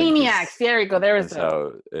Shaniacs, I think, Shaniacs. There we go. There is is the.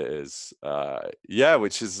 how it is. Yeah,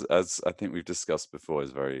 which is, as I think we've discussed before,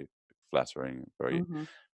 is very flattering, very Hmm.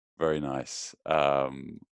 very nice. I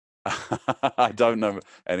don't know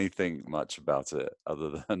anything much about it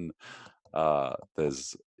other than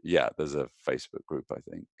there's a Facebook group, I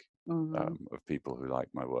think, Hmm. of people who like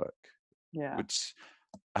my work, Yeah. which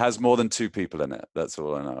has more than two people in it. That's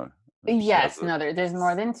all I know. Which has Yes. No, there's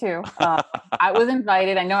more than two. I was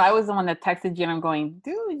invited. I know I was the one that texted you, and I'm going,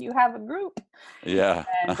 dude, you have a group. yeah.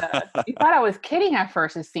 And you thought I was kidding at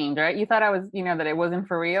first. It seemed, right. You thought I was, that it wasn't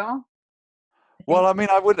for real. I Well, think.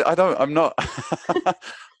 I mean, I'm not,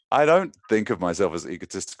 I don't think of myself as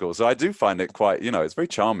egotistical. So I do find it quite, it's very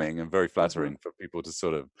charming and very Hmm. flattering for people to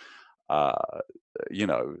sort of, uh,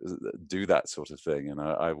 do that sort of thing. And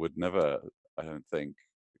I would never, I don't think,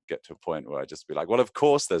 get to a point where I just be like, well, of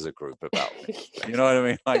course there's a group about me. You know what I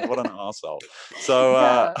mean? Like, what an arsehole. So,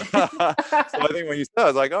 Yeah. so I think when you said, I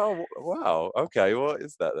was like, oh, wow, okay, what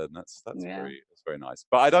is that then? Yeah. That's very nice.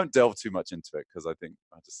 But I don't delve too much into it because I think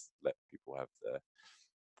I just let people have their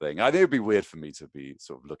thing. I think it'd be weird for me to be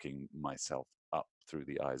sort of looking myself up through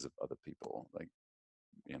the eyes of other people. Like,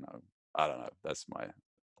 I don't know. That's my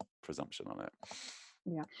presumption on it.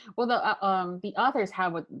 Yeah. Well, the authors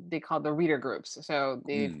have what they call the reader groups. So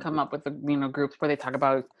they've Mm, come up with the groups where they talk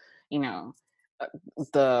about you know uh,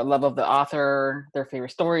 the love of the author, their favorite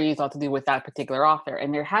stories, all to do with that particular author.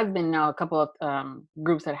 And there has been now a couple of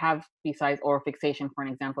groups that have, besides Oral Fixation, for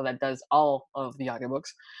an example, that does all of the audiobooks.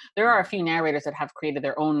 There are a mm. few narrators that have created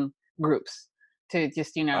their own groups to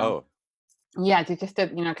just Oh, yeah, to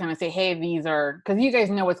kind of say, hey, these are, because you guys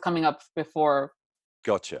know what's coming up before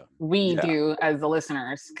Gotcha. We Yeah. do as the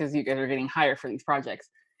listeners, because you guys are getting hired for these projects.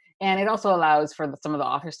 And it also allows for some of the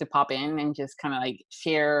authors to pop in and just kind of like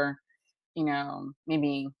share,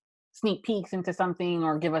 maybe sneak peeks into something,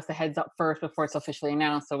 or give us a heads up first before it's officially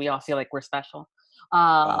announced, so we all feel like we're special,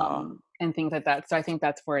 Ah, and things like that. So I think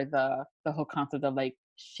that's where the whole concept of like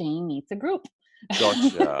Shane meets a group.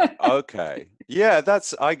 gotcha. Okay. Yeah,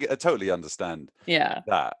 I totally understand Yeah.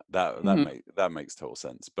 that. That that Hmm. make that makes total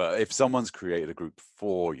sense. But if someone's created a group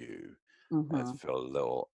for you, Hmm. I'd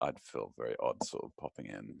feel very odd sort of popping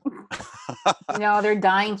in. No, they're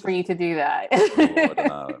dying for you to do that. Oh, I don't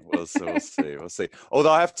know. We'll see. We'll see.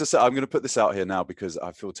 Although I have to say, I'm going to put this out here now because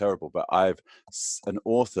I feel terrible. But an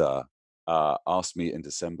author asked me in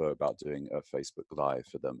December about doing a Facebook Live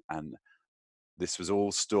for them, and this was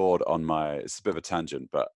all stored on my. It's a bit of a tangent,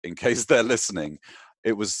 but in case they're listening,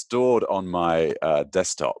 it was stored on my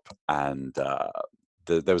desktop, and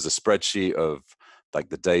there was a spreadsheet of like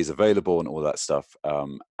the days available and all that stuff.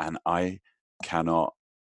 And cannot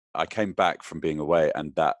I came back from being away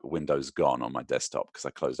and that window's gone on my desktop because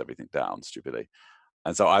I closed everything down stupidly.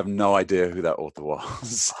 And so I have no idea who that author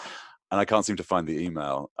was. And I can't seem to find the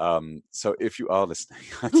email. So if you are listening,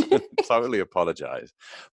 I totally apologize.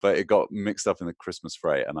 But it got mixed up in the Christmas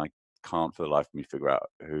fray and I can't for the life of me figure out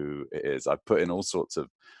who it is. I've put in all sorts of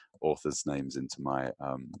authors' names into my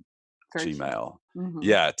Search. Gmail. Hmm.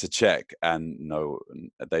 Yeah, to check, and no,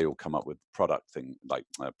 they all come up with product thing like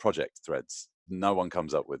project threads. No one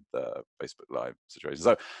comes up with the Facebook Live situation.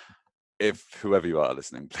 So, if whoever you are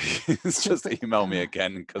listening, please just email me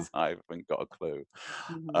again because I haven't got a clue.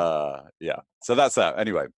 Hmm. Yeah. So that's that.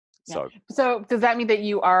 Anyway, Yeah. so So does that mean that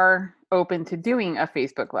you are open to doing a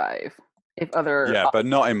Facebook Live if other? yeah, but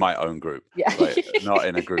not in my own group. Yeah. Like not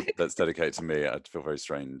in a group that's dedicated to me. I'd feel very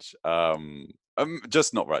strange.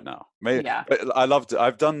 Just not right now. Maybe, Yeah. but I loved it.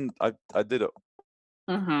 I did it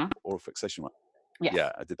Hmm. oral fixation one. Yes.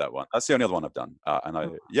 Yeah, I did that one. That's the only other one I've done.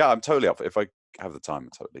 Mhm. Yeah, I'm totally up. If I have the time,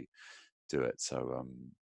 I totally do it. So,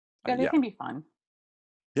 Yeah, they yeah, can be fun.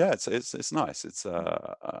 yeah, it's nice.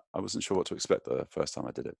 I wasn't sure what to expect the first time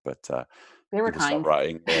I did it, but They were people start kind.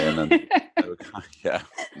 writing in, and they were kind, yeah.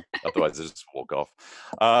 Otherwise, they just walk off.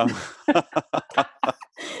 Um,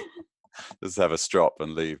 just have a strop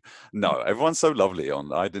and leave. No, everyone's so lovely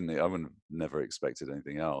on. I wouldn't have never expected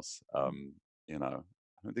anything else. I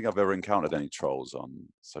don't think I've ever encountered any trolls on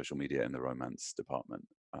social media in the romance department.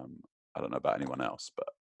 Um, I don't know about anyone else, but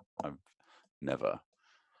I've never.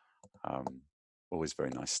 Um, Always very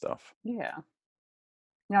nice stuff. Yeah.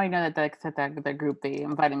 No, I know that that group they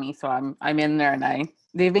invited me, so I'm in there, and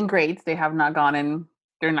they've been great. They have not gone and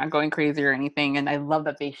they're not going crazy or anything, and I love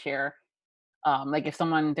that they share. Like if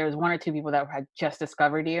someone there was one or two people that had just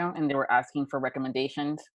discovered you and they were asking for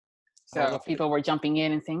recommendations. Oh, So lovely. people were jumping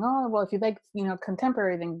in and saying, "Oh, well, if you like,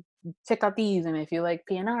 contemporary, then check out these, and if you like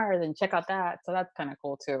PNR, then check out that." So that's kind of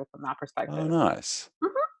cool too from that Oh, perspective. nice. Mhm.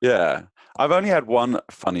 Yeah, I've only had one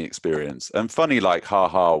funny experience, and funny like ha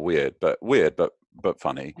ha weird, but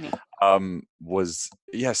funny. Funny. Was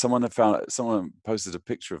yeah, someone posted a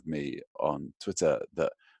picture of me on Twitter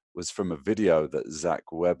that was from a video that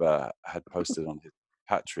Zach Weber had posted on his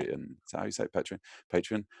Patreon. Is that how you say it? Patreon?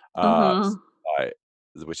 Patreon, Mhm. site,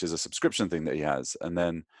 which is a subscription thing that he has. And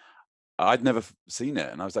then I'd never seen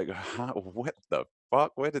it, and I was like, "What the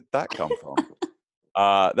fuck? Where did that come from?"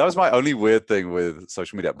 That was my only weird thing with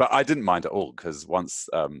social media, but I didn't mind at all because once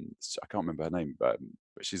I can't remember her name, but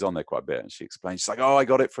she's on there quite a bit, and she explained. She's like, "Oh, I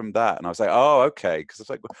got it from that," and I was like, "Oh, okay," because I was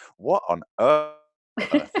like, "What on earth?"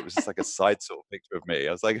 It was just like a side sort of picture of me.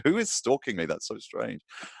 I was like, "Who is stalking me? That's so strange."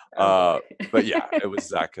 Uh, Okay. but yeah, it was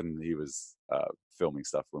Zach, and he was filming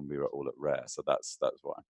stuff when we were all at Rare, so that's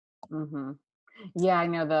why. Mhm. Yeah, I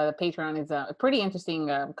know the Patreon is a pretty interesting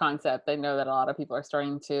concept. I know that a lot of people are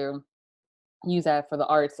starting to use that for the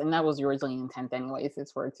arts, and that was your originally intent, anyways,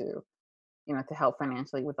 is for it to to help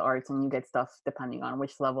financially with the arts, and you get stuff depending on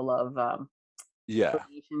which level of Yeah.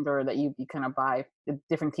 donations or that you kind of buy the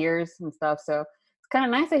different tiers and stuff. So it's kind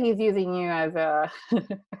of nice that he's using you as a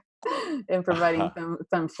and providing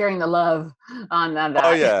some sharing the love on Oh,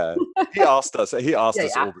 that. yeah. He asked Yeah, us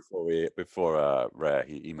yeah. all before Rare,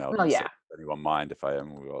 he emailed Oh and yeah. said, "Does anyone mind if I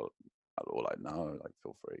am?" We were all like, "No, like,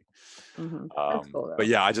 feel free." That's cool But though.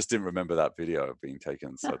 yeah, I just didn't remember that video being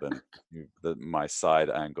taken, so then my side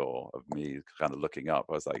angle of me kinda looking up,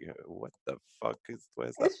 I was like, "What the fuck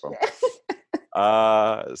where's that from?"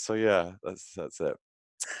 So yeah, that's it.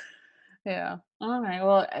 Yeah. All right.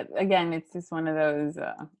 Well, again, it's just one of those.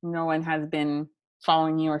 No one has been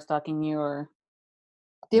following you or stalking you. Or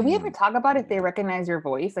did we ever Mm. talk about if they recognize your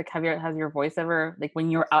voice? Like, has your voice ever, like,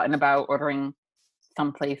 when you're out and about ordering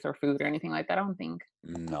some place or food or anything like that? I don't think.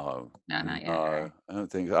 No, No, not yet. All no, right. I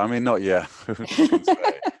don't think so. I mean, not yet. Who can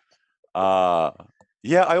say? Uh,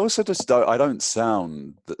 yeah, I also just don't I don't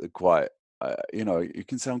sound quite, you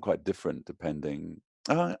can sound quite different depending.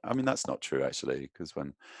 I mean, that's not true actually, because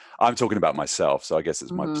when I'm talking about myself, so I guess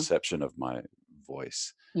it's my Hmm. perception of my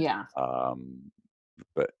voice. Yeah. Um,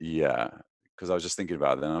 but yeah, because I was just thinking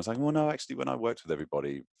about it, and I was like, well, no, actually, when I worked with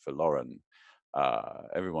everybody for Lauren,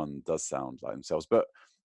 everyone does sound like themselves. But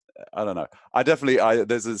I don't know.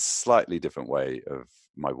 There's a slightly different way of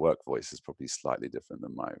my work voice is probably slightly different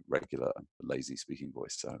than my regular lazy speaking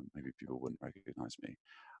voice. So maybe people wouldn't recognize me.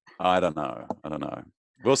 I don't know. I don't know.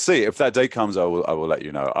 We'll see. If that day comes, I will let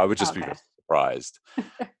you know. I would just be Okay. surprised.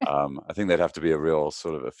 I think they'd have to be a real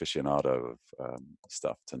sort of aficionado of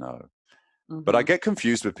stuff to know. But I Hmm. get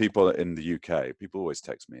confused with people in the UK. People always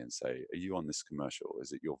text me and say, "Are you on this commercial?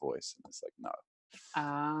 Is it your voice?" And it's like, no. So,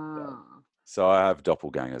 Ah. so I have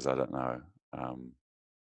doppelgangers. I don't know. Um,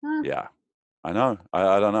 Huh. yeah, I know.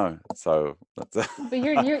 I don't know. So that's But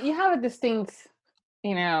you have a distinct,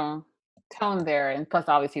 you know, tone there, and plus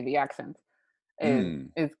obviously the accent mm,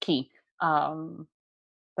 is key. Um,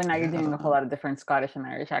 but now you're yeah, I doing a don't whole know. lot of different Scottish and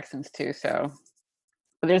Irish accents too. So,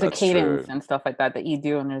 but there's a That's cadence true. and stuff like that that you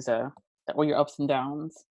do, and there's a or your ups and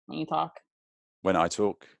downs when you talk. When I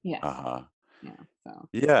talk, Yes. uh-huh. Yeah. So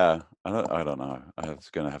Yeah, I don't know. I'm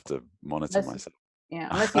gonna have to monitor unless myself. yeah,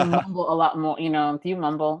 unless you mumble a lot more, do you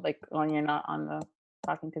mumble like when you're not on the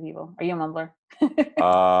talking to people? Are you a mumbler?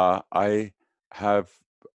 I have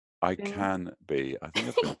I Mm. can be. I think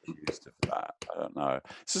I've been accused of that. I don't know.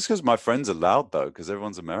 It's just because my friends are loud though, because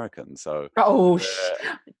everyone's American. So Oh, they're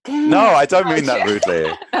no, damn. I don't mean Ouch. that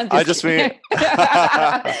rudely. I'm I just just mean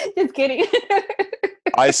kidding. Just kidding.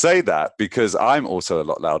 I say that because I'm also a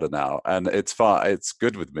lot louder now, and it's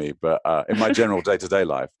good with me. But in my general day-to-day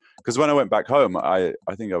life, because when I went back home, I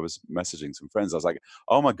think I was messaging some friends. I was like,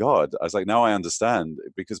 "Oh my god!" I was like, "Now I understand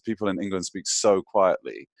because people in England speak so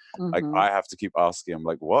quietly. Like Hmm. I have to keep asking them,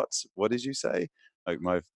 like, what? What did you say?" Like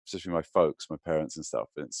especially my folks, my parents and stuff.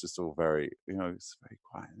 And it's just all very, it's very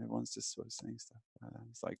quiet. And everyone's just sort of saying stuff. And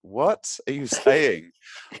it's like, "What are you saying?"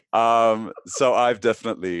 So I've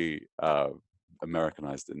definitely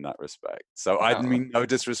Americanized in that respect. So I Oh. mean no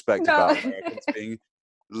disrespect No. about Americans being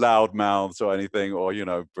loud mouths or anything, or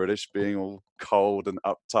British being all cold and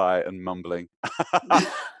uptight and mumbling.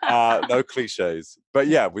 No cliches. But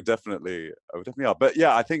yeah, we definitely are. But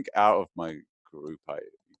yeah, I think out of my group I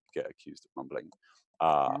get accused of mumbling.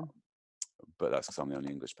 Uh, Yeah. but that's because I'm the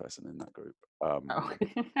only English person in that group. Oh.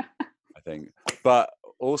 I think. But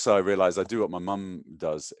also I realize I do what my mum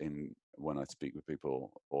does in when I speak with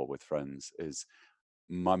people or with friends is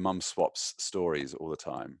my mum swaps stories all the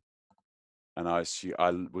time. And I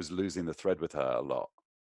was losing the thread with her a lot.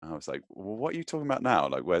 And I was like, well, what are you talking about now?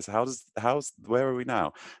 Like, where are we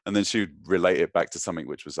now? And then she'd relate it back to something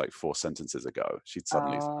which was like 4 sentences ago.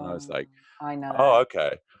 And I was Oh, like, I know oh, that.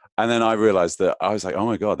 okay. And then I realized that I was like, oh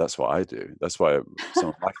my God, that's what I do. That's why some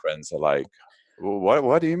of my friends are like, well,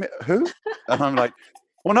 what do you mean? Who? And I'm like,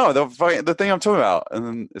 well, no, the thing I'm talking about. And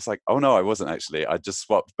then it's like, oh no, I wasn't actually. I just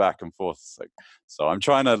swapped back and forth. It's like, so I'm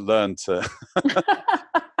trying to learn to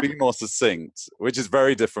be more succinct, which is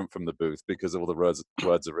very different from the booth because all the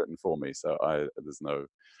words are written for me. So there's no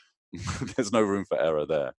there's no room for error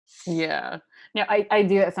there. Yeah. Yeah, I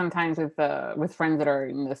do that sometimes with friends that are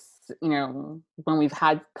in this, when we've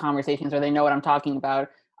had conversations or they know what I'm talking about,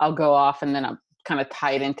 I'll go off and then I'll kind of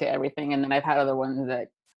tie it into everything. And then I've had other ones that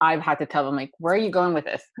I've had to tell them like, where are you going with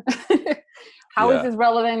this? How is Yeah. this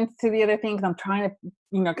relevant to the other thing? Because I'm trying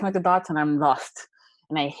to, connect the dots and I'm lost.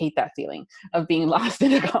 And I hate that feeling of being lost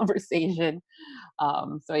in a conversation.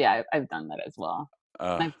 So yeah, I've done that as well.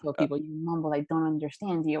 Uh, And I've told uh, people, you mumble, I don't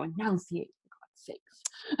understand you, enunciate, for God's sakes.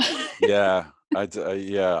 yeah,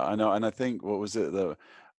 I know. And I think, what was it?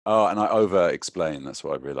 Oh, and I over explain. That's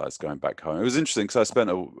what I realized going back home. It was interesting because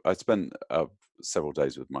I spent several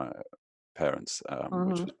days with my parents, which Mhm.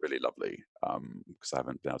 was really lovely because I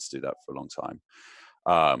haven't been able to do that for a long time.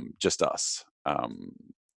 Just us.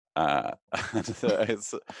 And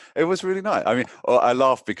it was really nice. I mean, well, I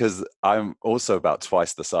laugh because I'm also about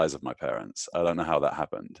twice the size of my parents. I don't know how that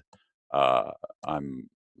happened. I'm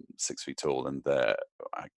 6 feet tall, and they're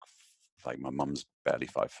like my mum's barely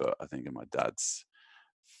 5 foot, I think, and my dad's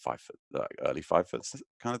 5 foot, like early 5 foot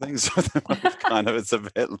kind of thing. So they're both kind of, it's a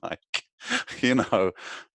bit like, you know,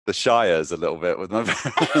 the Shires a little bit with my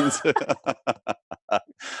parents. I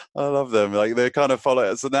love them. Like they kind of follow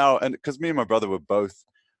it. So now, and because me and my brother were both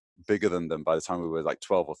bigger than them by the time we were like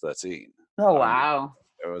 12 or 13. Oh, Um, wow.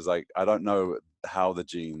 it was like, I don't know how the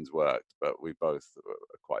genes worked, but we both were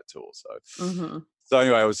quite tall. So, Mhm. So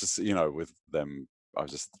anyway, I was just, with them. I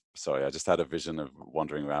was just sorry. I just had a vision of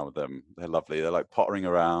wandering around with them. They're lovely. They're like pottering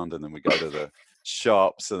around, and then we go to the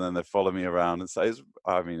shops, and then they follow me around and say,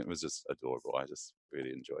 I mean, it was just adorable. I just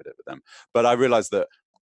really enjoyed it with them. But I realized that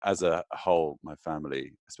as a whole, my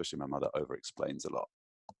family, especially my mother, over explains a lot,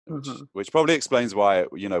 which Mhm. which probably explains why,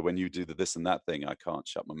 when you do the this and that thing, I can't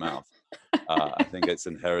shut my mouth. I think it's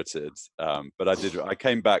inherited. But I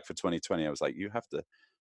came back for 2020. I was like, you have to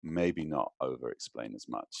maybe not over explain as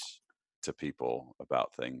much to people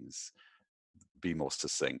about things. Be more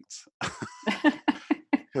succinct,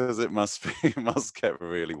 because it must be it must get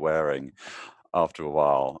really wearing after a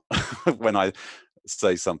while when I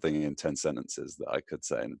say something in 10 sentences that I could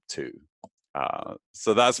say in two.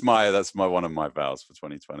 So that's my one of my vows for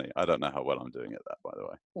 2020. I don't know how well I'm doing at that, by the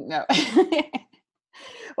way. No.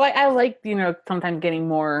 Well, I like, sometimes getting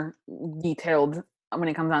more detailed when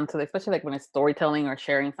it comes down to, especially like when it's storytelling or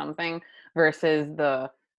sharing something versus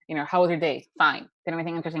how was your day? Fine. Did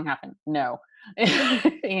anything interesting happen? No.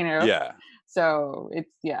 you know? Yeah. So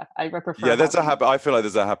yeah, I prefer Yeah, there's a having happy. I feel like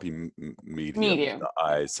there's a happy medium medium. that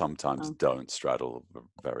I sometimes Um, don't straddle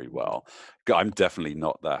very yeah. well. I'm definitely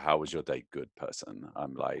not the "How was your day?" good person.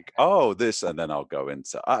 I'm like, oh, this, and then I'll go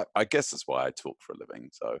into. I guess that's why I talk for a living.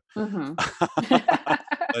 So Hmm.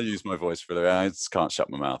 I use my voice for a living. I just can't shut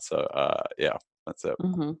my mouth. So yeah, that's it.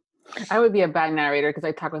 hmm I would be a bad narrator because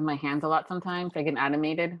I talk with my hands a lot sometimes. I get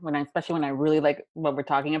animated especially when I really like what we're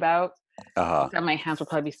talking about. Uh-huh. My hands will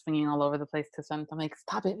probably be swinging all over the place to send. I'm like,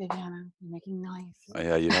 stop it, Viviana, you're making noise.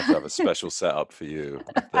 Yeah, you'd have to have a special setup for you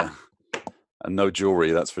with the and no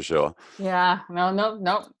jewelry, that's for sure. Yeah, no, no,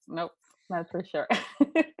 no, nope, that's for sure.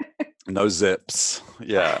 No zips.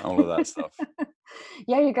 Yeah, all of that stuff.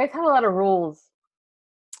 Yeah, you guys have a lot of rules.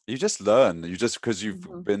 You just learn. You just because you've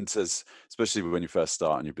Hmm. been to, especially when you first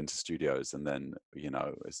start and you've been to studios, and then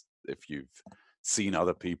if you've seen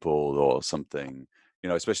other people or something,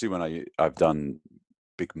 especially when I've done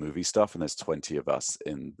big movie stuff and there's 20 of us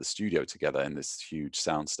in the studio together in this huge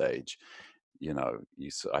soundstage.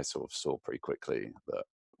 I sort of saw pretty quickly that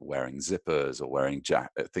wearing zippers or wearing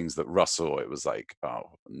things that rustle, it was like,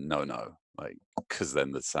 oh no, no, like, because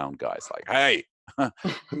then the sound guy's like, hey,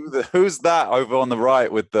 who's that over on the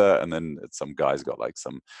right with and then some guy's got like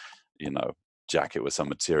some, you know, jacket with some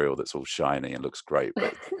material that's all shiny and looks great,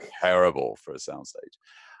 but it's terrible for a soundstage.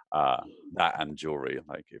 That and jewelry,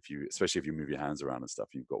 like especially if you move your hands around and stuff,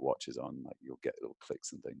 you've got watches on, like you'll get little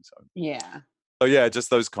clicks and things. Yeah. So yeah, just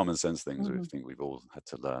those common sense things we Hmm. think we've all had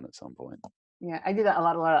to learn at some point. Yeah, I did that a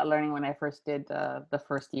lot of learning when I first did the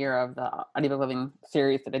first year of the Audiobook Living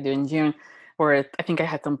series that I did in June, where I think I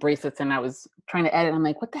had some bracelets and I was trying to edit. And I'm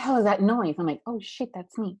like, what the hell is that noise? I'm like, oh shit,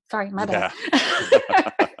 that's me. Sorry, my bad.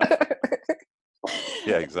 Yeah.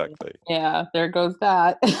 Yeah, exactly. Yeah, there goes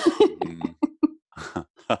that. Mhm.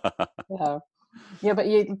 Yeah. Yeah, but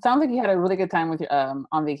it sounds like you had a really good time with your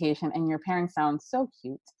on vacation, and your parents sound so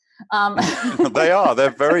cute. Um, They are. They're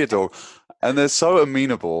very adorable, and they're so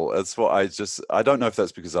amenable. That's what I don't know if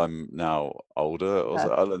that's because I'm now older or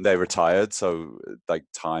yeah. and they're retired, so like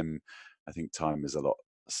time. I think time is a lot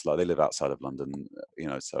slow. They live outside of London,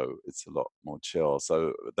 so it's a lot more chill.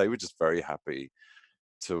 So they were just very happy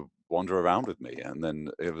to wander around with me, and then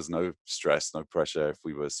it was no stress, no pressure. If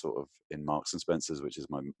we were sort of in Marks and Spencers, which is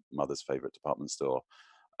my mother's favorite department store,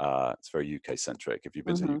 it's very UK centric. If you've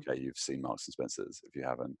been to the Hmm. UK, you've seen Marks and Spencers. If you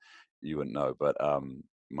haven't, you wouldn't know. But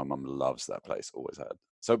my mum loves that place, always had.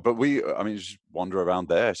 So, but I mean, just wander around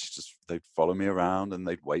there. They'd follow me around and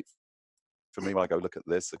they'd wait for me while I go look at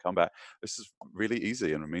this and come back. This is really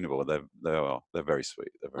easy and amenable. They're very sweet.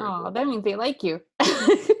 They're very Oh, that adorable. means they like you,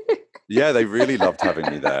 Yeah, they really loved having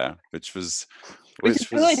me there, which was which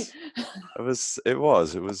is which good. was it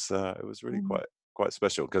was really Mhm. quite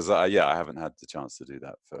special because yeah, I haven't had the chance to do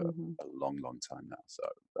that for Mhm. a long time now, so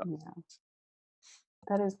that was Yeah, nice.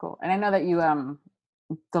 that is cool. And I know that you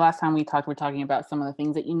the last time we talked, we're talking about some of the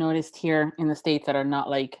things that you noticed here in the States that are not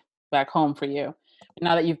like back home for you.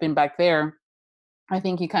 Now that you've been back there, I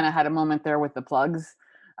think you kind of had a moment there with the plugs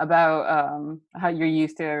about how you're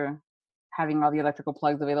used to having all the electrical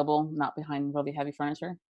plugs available, not behind really heavy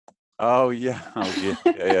furniture. Oh yeah, oh yeah.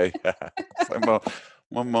 It's like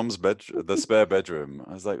my mum's bedroom, the spare bedroom.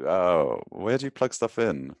 I was like, oh, where do you plug stuff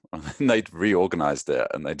in? And then they'd reorganized it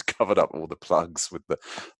and they'd covered up all the plugs with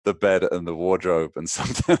the bed and the wardrobe and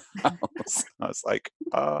something else. I was like,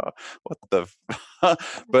 what the?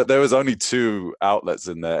 But there was only two outlets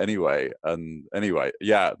in there anyway. And anyway,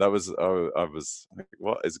 yeah, that was. Oh, I was like,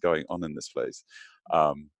 what is going on in this place?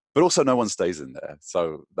 But also, no one stays in there.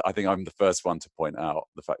 So I think I'm the first one to point out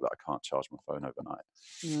the fact that I can't charge my phone overnight.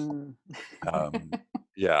 Mm. Um,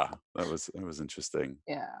 Yeah, that was interesting.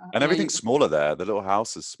 Yeah. And Yeah. everything's smaller there. The little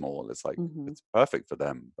house is small. It's like Mhm. it's perfect for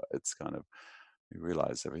them, but it's kind of you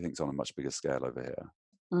realize everything's on a much bigger scale over here.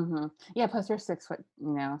 Mhm. Yeah, plus you're 6 foot,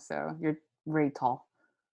 so you're very tall.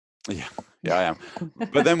 Yeah, yeah, I am.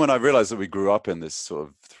 But then when I realized that we grew up in this sort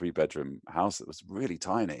of three-bedroom house that was really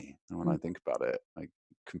tiny, and when I Mhm. think about it, like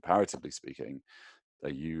comparatively speaking,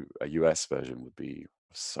 a US version would be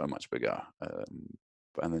so much bigger.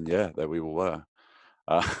 And then yeah, there we all were.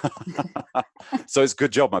 Uh, so it's a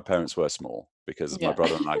good job my parents were small because my Yeah.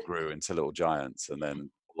 brother and I grew into little giants, and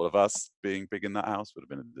then all of us being big in that house would have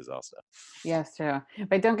been a disaster. Yes, true.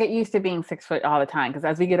 But don't get used to being 6 foot all the time, because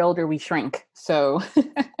as we get older, we shrink. So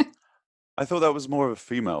I thought that was more of a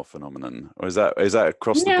female phenomenon, or is that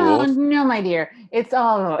across the no, board? no, my dear. It's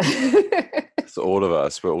all It's all of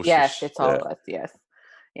us. We're all Yes, it's all shit. of us. Yes.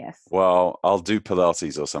 Yes. Well, I'll do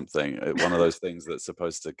Pilates or something. One of those things that's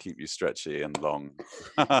supposed to keep you stretchy and long.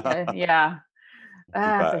 Yeah, yeah. Keep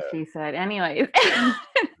That's at what she said. Anyways. Yeah.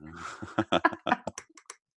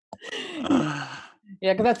 it.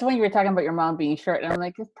 Yeah, because that's when you were talking about your mom being short. And I'm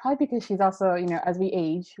like, it's probably because she's also, as we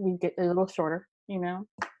age, we get a little shorter.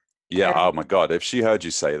 Yeah, And oh my God. If she heard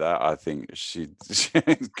you say that, I think she'd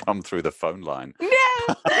come through the phone line.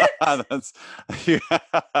 no, That's, yeah,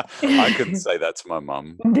 I couldn't say that to my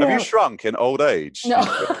mum. Have you no, shrunk in old age? no.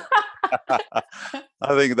 You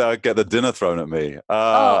I think that I'd get the dinner thrown at me.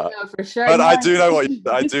 Oh no, for sure. But No. I do know what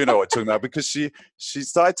you're talking about because she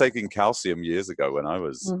started taking calcium years ago when I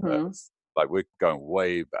was Mhm. like we're going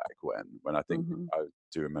way back when I think Mhm. I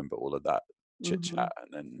do remember all of that chit Mhm. chat,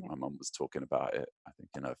 and then Yeah. my mum was talking about it. I think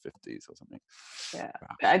in her 50s or something. Yeah.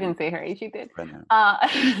 About I she didn't say her age. She did. pregnant. Uh,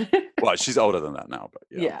 Well, she's older than that now, but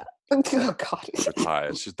yeah, yeah. Oh God.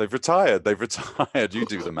 retired. They've retired. They've retired. You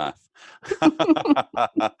do the math.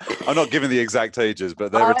 I'm not giving the exact ages,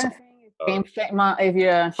 but they're All retired. I'm saying is, Mom,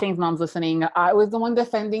 if Shane's mom's listening, I was the one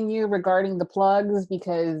defending you regarding the plugs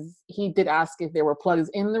because he did ask if there were plugs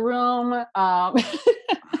in the room. I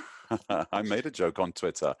made a joke on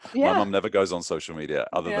Twitter. My Yeah, mum never goes on social media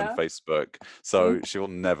other than yeah. Facebook, Mm. so she'll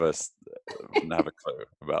never have a clue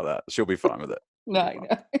about that. She'll be fine with it. No, She'll be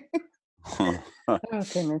I know. fine. Oh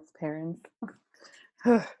goodness, parents.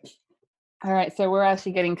 All right, so we're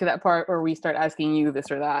actually getting to that part where we start asking you this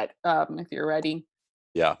or that. If you're ready,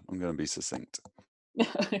 Yeah, I'm going to be succinct.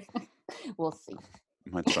 we'll see.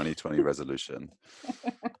 My 2020 resolution.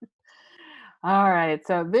 All right,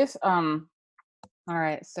 so this all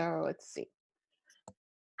right, so let's see.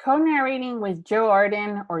 Co-narrating with Joe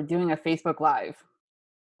Arden or doing a Facebook Live?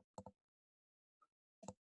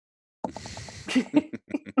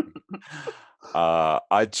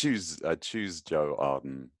 I'd choose Joe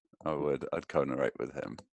Arden. I'd co-narrate with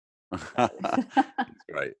him. Got it. He's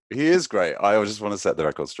great. He is great. I just want to set the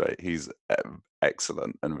record straight. He's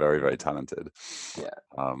excellent and very, very talented. Yeah.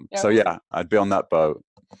 So Yep. yeah, I'd be on that boat.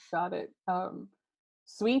 Got it.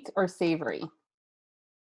 Sweet or savory?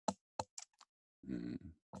 Mm.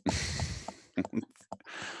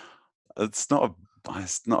 It's not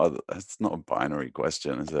a binary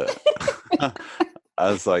question, is it?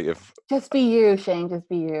 As like if Just be you, Shane. Just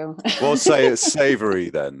be you. well, say it's savory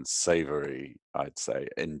then. Savory, I'd say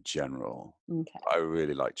in general. Okay. I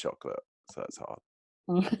really like chocolate, so that's hard.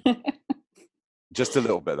 Just a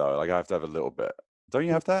little bit though. Like I have to have a little bit. Don't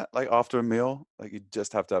you have that? Like after a meal, like you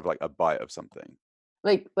just have to have like a bite of something.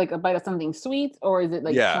 Like a bite of something sweet, or is it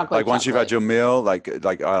like Yeah, like chocolate? once you've had Chocolate. your meal, like I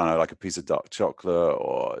don't know, like a piece of dark chocolate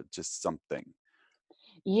or just something.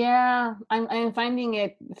 Yeah, I'm finding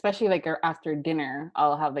it, especially like after dinner,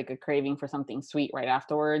 I'll have like a craving for something sweet right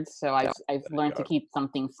afterwards. So Yeah, I've there you learned to go. keep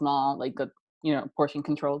something small, like a portion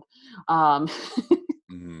controlled, um,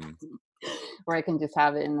 Mm, where I can just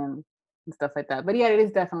have it and stuff like that. But yeah, it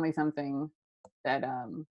is definitely something that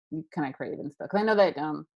you kind of crave and stuff. Because I know that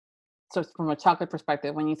so from a chocolate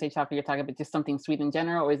perspective, when you say chocolate, you're talking about just something sweet in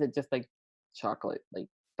general, or is it just like chocolate, like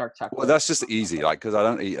dark well, chocolate? that's just easy, like because I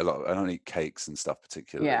don't eat cakes and stuff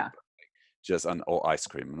particularly, Yeah, but just or ice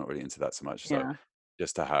cream. I'm not really into that so much. So yeah,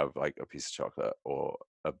 just to have like a piece of chocolate or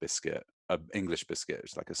a biscuit, a English biscuit,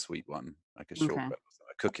 it's like a sweet one, like a okay. shortbread,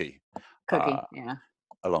 a cookie, uh, Cookie, yeah,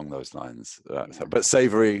 along those lines. yeah. But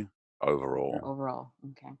savory Or overall. overall,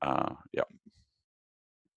 okay. Yeah,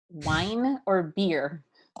 Wine or beer?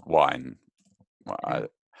 wine. Well, Okay.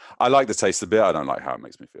 I like the taste of beer. I don't like how it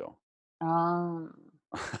makes me feel. Um,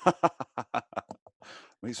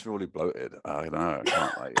 Makes me really bloated. I know.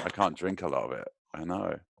 I can't drink a lot of it. I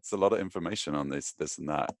know. It's a lot of information on this and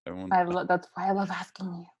that. Everyone, that's why I love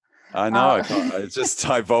asking you. I know. I Uh, can't. I just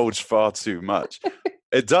divulge far too much.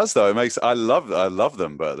 It does though. It makes. I love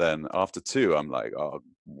them, but then after two, I'm like, oh.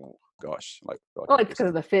 gosh, like Oh, I'm it's just because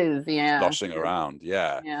of the fizz. Yeah. sloshing around.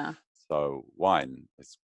 Yeah. Yeah. So wine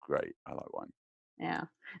is great. I like wine. Yeah.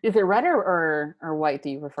 Is it red or white do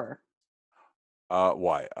you prefer?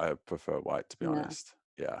 White. I prefer white, to be Yeah. honest.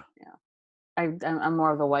 Yeah. Yeah. I'm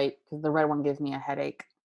more of the white because the red one gives me a headache.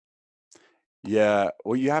 Yeah.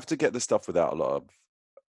 Well, you have to get the stuff without a lot of.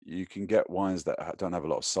 You can get wines that don't have a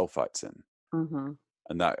lot of sulfites in, Mm-hmm.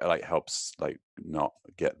 and that like helps like not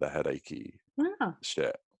get the headachy Yeah.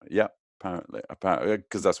 shit. Yeah. Apparently,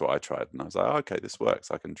 because that's what I tried, and I was like, oh, okay, this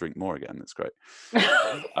works. I can drink more again. It's great.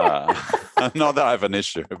 Uh, not that I have an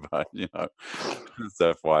issue, but it's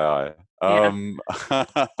FYI. Yeah.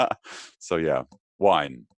 So yeah,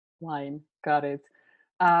 wine. Wine. Got it.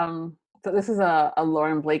 So this is a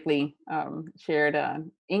Lauren Blakely shared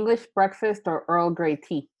English breakfast or Earl Grey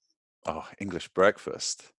tea. Oh, English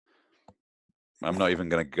breakfast. I'm not even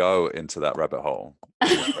going to go into that rabbit hole.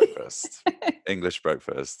 English breakfast. English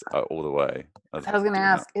breakfast all the way. I'll I was going to do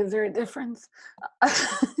that. ask, is there a difference?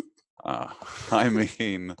 Uh, I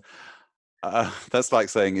mean, that's like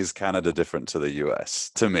saying, is Canada different to the US?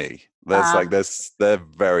 To me, they're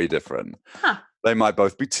very different. Huh. They might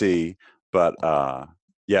both be tea, but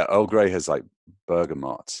yeah, Earl Grey has like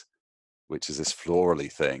bergamot, which is this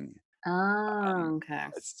florally thing. Oh, okay.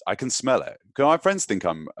 I can smell it. 'Cause my friends think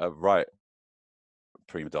I'm right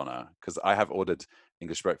prima donna because I have ordered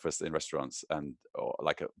English breakfast in restaurants or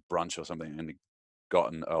like a brunch or something and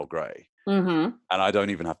gotten Earl Grey, Mm-hmm. and I don't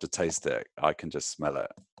even have to taste it. I can just smell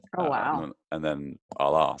it. Oh, wow. And then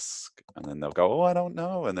I'll ask, and then they'll go, "Oh, I don't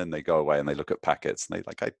know," and then they go away and they look at packets and they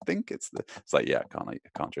like, "I think it's the." It's like, yeah, I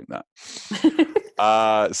can't drink that.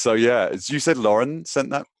 So yeah, you said Lauren sent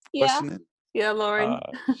that Yeah. question in. Yeah, Lauren.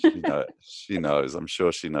 She knows. I'm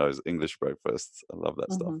sure she knows English breakfast. I love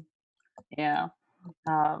that stuff. Mm-hmm. Yeah.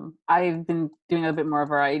 I've been doing a bit more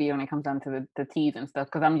variety when it comes down to the teas and stuff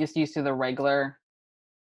because I'm just used to the regular.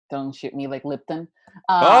 Don't shoot me like Lipton.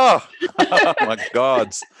 Oh, oh my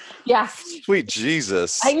God, Yeah, sweet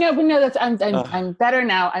Jesus! I know, but no, that's Uh, I'm better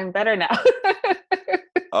now. I'm better now.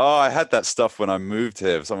 oh, I had that stuff when I moved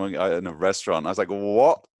here. Someone in a restaurant. I was like,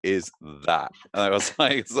 "What is that?" And I was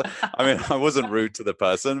like, I mean, I wasn't rude to the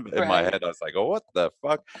person, but in my Right. head, I was like, "Oh, what the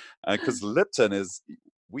fuck?" And because Lipton is,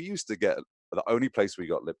 we used to get the only place we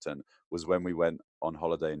got Lipton was when we went on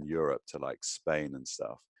holiday in Europe to like Spain and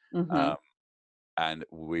stuff. Mm-hmm. Um, and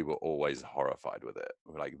we were always horrified with it.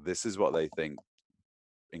 We're like, this is what they think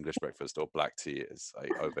English breakfast or black tea is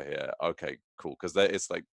like over here. Okay, cool. Because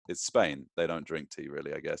it's Spain. They don't drink tea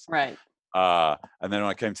really, I guess. Right. And then when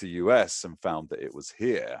I came to the US and found that it was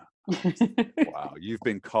here, wow, you've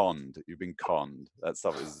been conned. You've been conned. That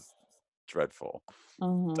stuff is dreadful.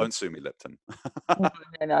 Mm-hmm. Don't sue me, Lipton.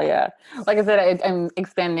 I know, yeah. Like I said, I'm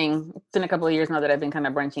expanding. It's been a couple of years now that I've been kind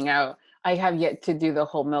of branching out. I have yet to do the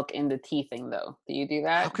whole milk in the tea thing, though. Do you do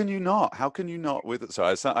How that? can you not? How can you not with it?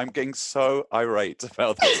 Sorry, I'm getting so irate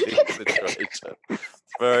about the tea situation.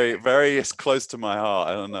 Very, very close to my heart.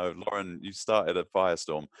 I don't know, Lauren. You started a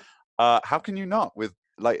firestorm. How can you not with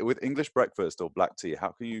English breakfast or black tea? How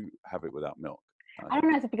can you have it without milk? I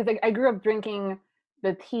don't know, it's because I grew up drinking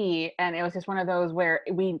the tea, and it was just one of those where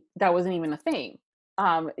that wasn't even a thing.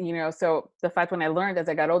 So the fact when I learned as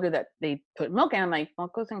I got older that they put milk in, I'm like, well,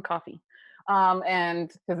 it goes in coffee.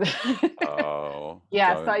 And Oh,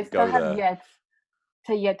 yeah, so I don't still go have there. yet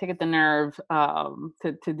to get the nerve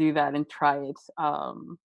to do that and try it.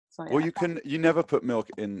 So Well, yeah, you never put milk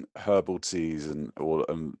in herbal teas and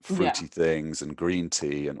yeah. fruity things and green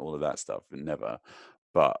tea and all of that stuff. Never.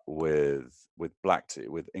 But with black tea,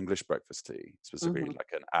 with English breakfast tea, specifically Hmm. like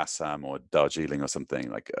an Assam or Darjeeling or something,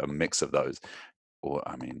 like a mix of those. Or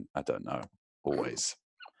I mean, I don't know. Always.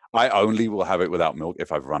 I only will have it without milk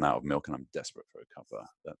if I've run out of milk and I'm desperate for a cuppa.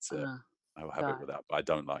 That's it. Uh, I will have it got without, but I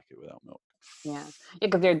don't like it without milk. Yeah,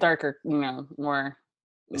 because they're darker, more.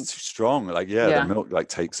 It's mm, too strong. Like, yeah, the Yeah. milk like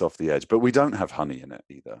takes off the edge, but we don't have honey in it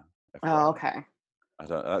either. Oh, FYI. okay. I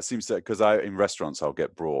don't. That seems to because I in restaurants I'll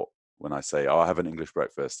get brought when I say, "Oh, I have an English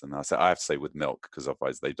breakfast," and I have to say with milk because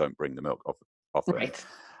otherwise they don't bring the milk often. Right.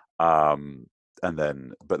 Um, and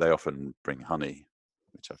then, but they often bring honey,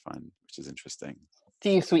 which is interesting. Do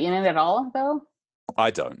you sweeten it at all, though? I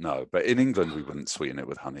don't know, but in England we wouldn't sweeten it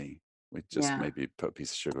with honey. We'd just Yeah, maybe put a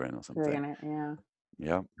piece of sugar in or sugar something. in it. Yeah.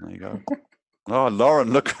 Yeah, there you go. Oh,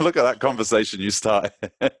 Lauren, look at that conversation you started.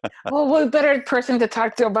 Well, what better person to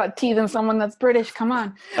talk to about tea than someone that's British? Come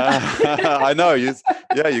on. I know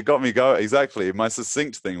you got me going. Exactly. My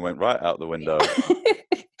succinct thing went right out the window.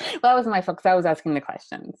 Well, that was my fault because I was asking the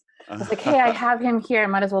questions. I was like, hey, I have him here. I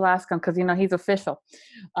might as well ask him because he's official.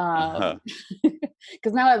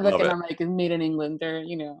 Because now I look Love and it. I'm like, it's made in England, or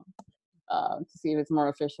to see if it's more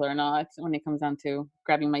official or not when it comes down to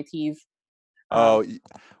grabbing my teas. Um, Oh,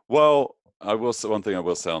 well, I will say one thing I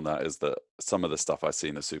will say on that is that some of the stuff I see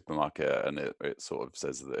in the supermarket and it sort of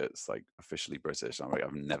says that it's like officially British. I'm like,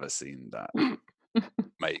 I've never seen that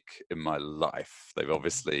make in my life. They've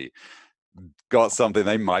obviously got something.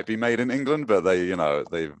 They might be made in England, but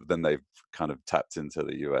they've kind of tapped into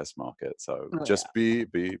the US market. So oh yeah, just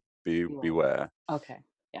beware. okay,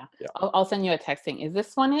 yeah. Yeah. I'll send you a text saying, "Is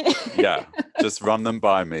this one it?" Yeah. Just run them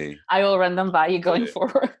by me. I will run them by you going Brilliant.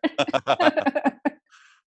 forward.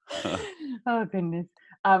 Oh goodness.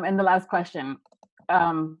 And the last question: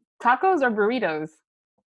 tacos or burritos?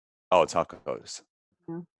 Oh, tacos.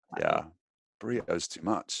 Yeah, tacos. Yeah. Burritos too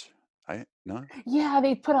much. Right? No? Yeah,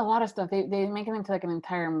 they put a lot of stuff. They make it into like an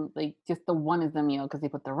entire like just the one is the meal because they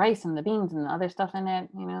put the rice and the beans and the other stuff in it.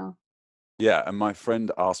 You know. Yeah, and my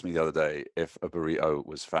friend asked me the other day if a burrito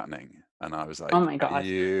was fattening, and I was Oh like, my gosh.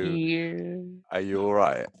 Yeah. are you all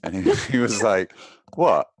right?" And he was like,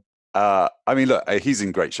 "What?" I mean, look, he's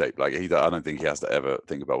in great shape. Like I don't think he has to ever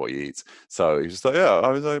think about what he eats. So he's just like, "Yeah, I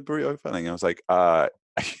was like burrito fattening." And I was like,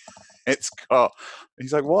 it's got."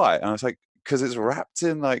 He's like, "Why?" And I was like, "Because it's wrapped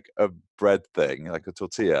in like a bread thing, like a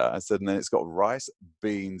tortilla." I said, "And then it's got rice,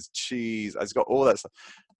 beans, cheese. It's got all that stuff."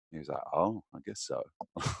 He was like, "Oh, I guess so."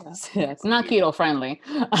 Yeah, So yeah, it's we'll not see. keto friendly.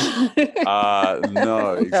 No,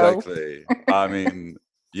 No. exactly. I mean,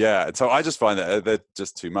 yeah. So I just find that they're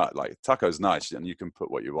just too much. Like taco's nice, and you can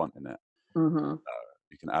put what you want in it. Mhm.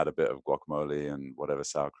 You can add a bit of guacamole and whatever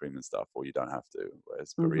sour cream and stuff, or you don't have to.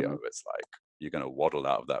 Whereas burrito, Mhm. it's like you're going to waddle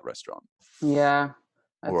out of that restaurant Yeah,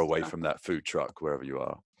 or that's away true. from that food truck wherever you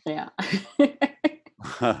are. Yeah.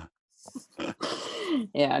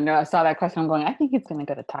 Yeah, no, I saw that question. I'm going, I think it's gonna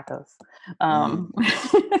go to tacos. Um,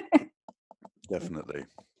 Mm, definitely.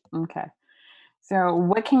 okay. So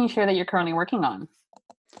what can you share that you're currently working on?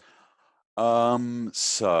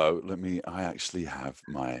 So I actually have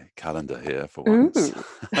my calendar here for once.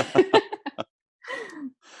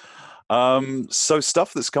 Ooh. So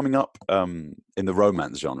stuff that's coming up in the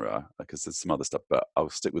romance genre, because there's some other stuff, but I'll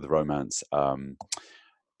stick with the romance.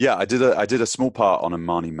 Yeah, I did a small part on a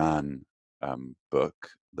Marnie Mann book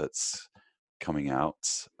that's coming out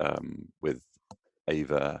with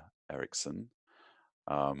Ava Erickson.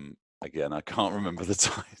 Again, I can't remember the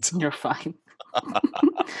title. You're fine.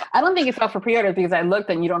 I don't think it's out for pre-orders because I looked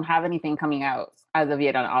and you don't have anything coming out as of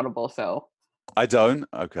yet on Audible, so I don't.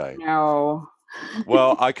 Okay. no.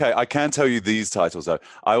 Well, okay, I can tell you these titles though.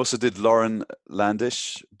 I also did Lauren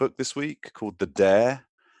Landish book this week called The Dare,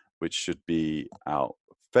 which should be out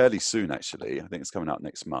fairly soon, actually. I think it's coming out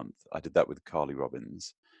next month. I did that with Carly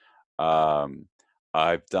Robbins. Um,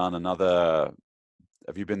 I've done another.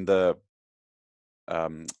 Have you been the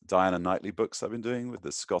Diana Knightley books I've been doing with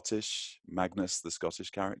the Scottish Magnus, the Scottish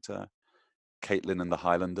character, Caitlin and the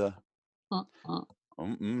Highlander? Mm-mm.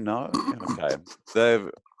 No, okay. They're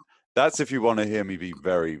That's if you want to hear me be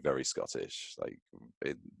very, very Scottish, like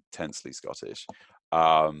intensely Scottish.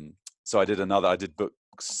 Um, so I did book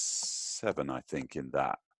 7, I think, in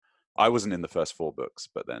that. I wasn't in the first 4 books,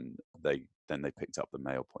 but then they picked up the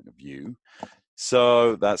male point of view.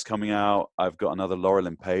 So that's coming out. I've got another Laurel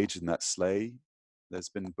and Page in that sleigh. There's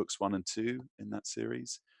been books 1 and 2 in that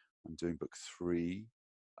series. I'm doing book 3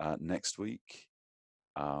 next week.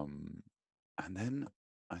 Um, and then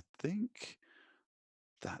I think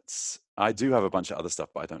I do have a bunch of other stuff,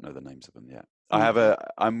 but I don't know the names of them yet. Okay.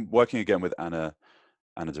 I'm working again with Anna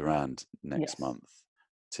Durand next Yes. month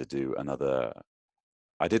to do another.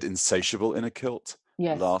 I did Insatiable in a Kilt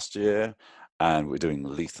Yes. last year, and we're doing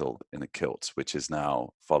Lethal in a Kilt, which is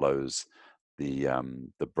now follows the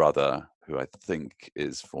brother who I think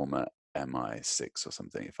is former MI6 or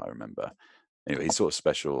something, if I remember. Anyway, he's sort of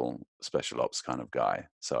special ops kind of guy.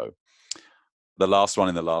 So the last one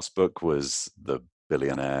in the last book was the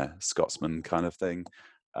billionaire Scotsman kind of thing,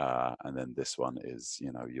 and then this one is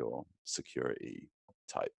your security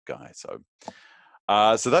type guy. So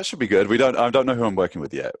that should be good. I don't know who I'm working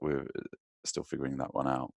with yet. We're still figuring that one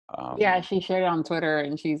out. Yeah, she shared it on Twitter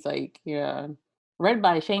and she's like, yeah, read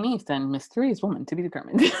by Shane East and mysterious woman to be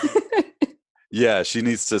determined. Yeah, she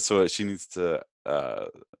needs to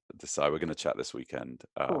decide. We're going to chat this weekend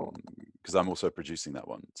Cool. because I'm also producing that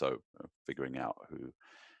one. So figuring out who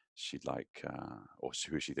she'd like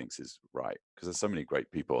who she thinks is right, because there's so many great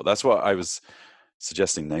people. That's what I was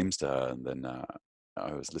suggesting names to her, and then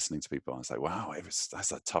I was listening to people and I was like, wow,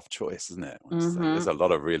 that's a tough choice, isn't it? It's like Mm-hmm. there's a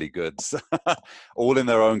lot of really good all in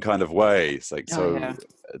their own kind of way. It's like, Oh so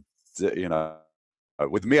yeah. you know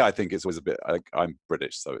with me, I think it's always a bit like, I'm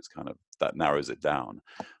British, so it's kind of that narrows it down.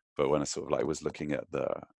 But when I sort of like was looking at the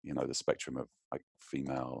the spectrum of like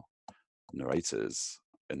female narrators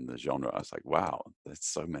in the genre. I was like, wow, there's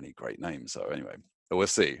so many great names. So anyway, we'll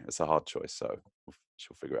see. It's a hard choice, so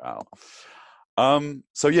she'll figure it out.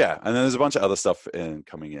 So yeah, and then there's a bunch of other stuff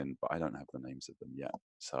coming in, but I don't have the names of them yet.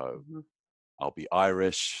 So Mhm. I'll be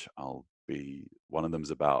Irish. I'll be one of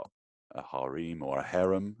them's about a harem or a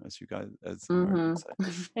harem, as Americans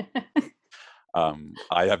Mhm. say.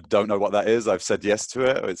 Don't know what that is. I've said yes to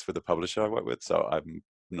it. It's with the publisher I work with, so I'm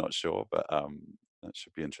not sure, but that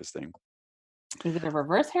should be interesting. Is it a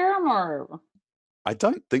reverse harem or I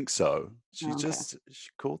don't think so. oh, okay. She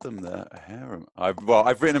called them the harem.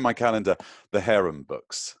 I've written in my calendar the harem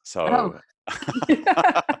books. Oh.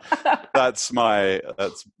 So that's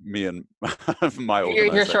me and my Your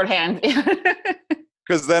organization. shorthand.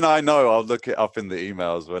 Because then I know I'll look it up in the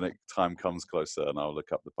emails when time comes closer, and I'll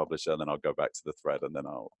look up the publisher, and then I'll go back to the thread, and then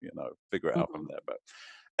I'll figure it out from Mhm. there. But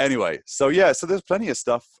anyway, so yeah, so there's plenty of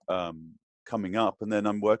stuff coming up, and then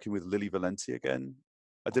I'm working with Lily Valenti again.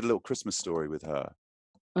 I did a little Christmas story with her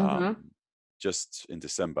Mhm. um, just in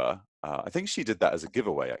December. I think she did that as a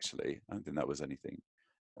giveaway. Actually, I don't think that was anything.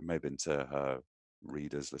 It may have been to her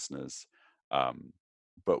readers, listeners. Um,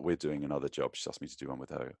 but we're doing another job. She asked me to do one with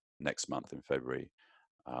her next month in February.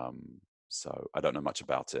 Um, so I don't know much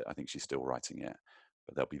about it. I think she's still writing it,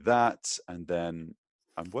 but there'll be that. And then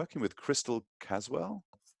I'm working with Crystal Caswell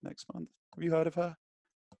next month. Have you heard of her?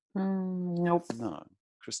 Nope. No,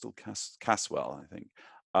 Crystal Caswell, I think.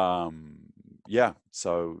 Um, yeah,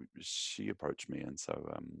 so she approached me, and so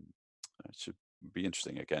it should be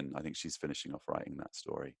interesting. Again, I think she's finishing off writing that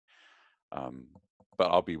story. Um,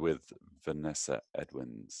 but I'll be with Vanessa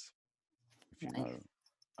Edwins, if you Nice. know.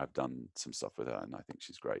 I've done some stuff with her, and I think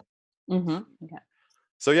she's great. Mhm. Yeah.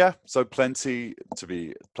 So yeah, so plenty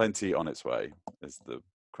on its way is the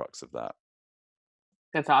crux of that.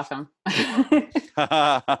 That's awesome.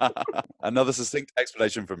 Another succinct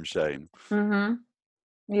explanation from Shane. Mhm.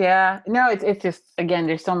 Yeah. No, it's just again,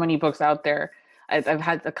 there's so many books out there. I've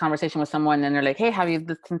had a conversation with someone and they're like, "Hey, have you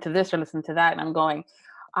listened to this or listened to that?" And I'm going,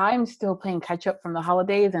 "I'm still playing catch up from the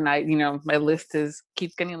holidays, and my list is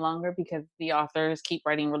keeps getting longer because the authors keep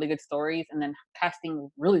writing really good stories and then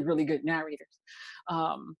casting really, really good narrators."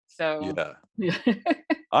 So Yeah, yeah.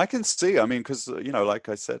 I can see. I mean, because like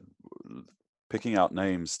I said, picking out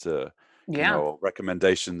names to, Yeah.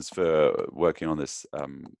 recommendations for working on this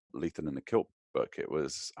Lethan and the Kilt book. I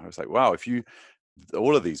was like, wow, if you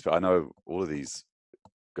all of these, but I know all of these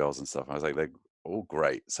girls and stuff. I was like, they're all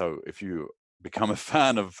great. So if you become a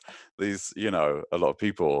fan of these, a lot of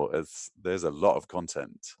people, there's a lot of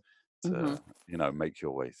content to, Mhm. make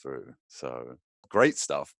your way through. So great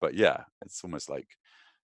stuff. But yeah, it's almost like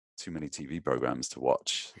too many TV programs to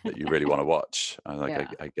watch that you really want to watch.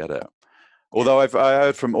 Yeah. I get it. Yeah. Although I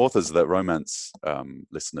heard from authors that romance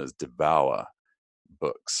listeners devour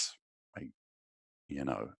books, like, you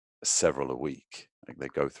know, several a week. Like they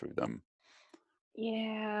go through them.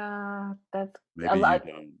 Yeah, that's a Maybe you lot.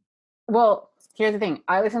 don't. Well, here's the thing.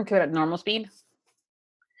 I listen to it at normal speed,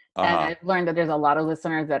 and Uh-huh. I've learned that there's a lot of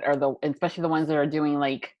listeners that are especially the ones that are doing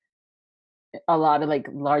like a lot of like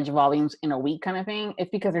large volumes in a week kind of thing.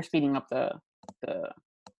 It's because they're speeding up the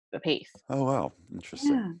the pace. Oh wow,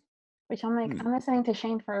 interesting. Yeah, which I'm like, Hmm. I'm listening to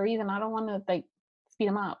Shane for a reason. I don't want to like speed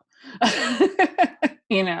him up.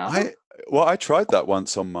 you know? I I tried that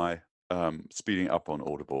once on my speeding up on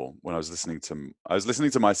Audible when I was listening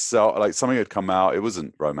to myself, like something had come out. It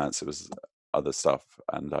wasn't romance, it was other stuff,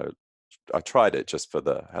 and I tried it just for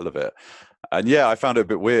the hell of it. And yeah, I found it a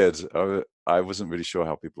bit weird. I wasn't really sure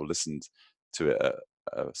how people listened to it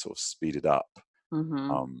sort of speeded up.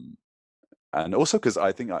 Hmm. Um and also because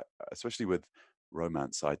I think especially with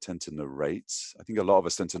romance, I tend to narrate. I think a lot of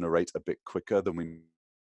us tend to narrate a bit quicker than we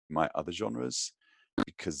might other genres,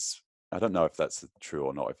 because I don't know if that's true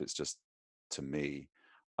or not, if it's just to me,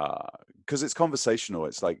 because it's conversational.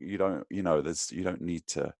 It's like you don't need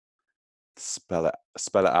to spell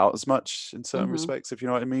it out as much in certain Hmm. respects, if you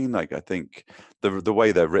know what I mean. Like I think the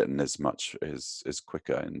way they're written is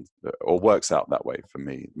quicker, and or works out that way for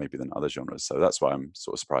me maybe than other genres. So that's why I'm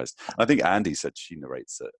sort of surprised. I think Andy said she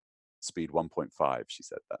narrates at speed 1.5. She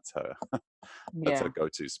said that's her that's her Yeah,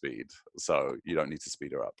 go-to speed, so you don't need to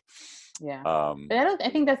speed her up. yeah. um But I don't. I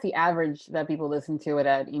think that's the average that people listen to it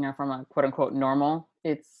at. From a quote unquote normal.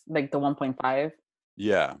 It's like the 1.5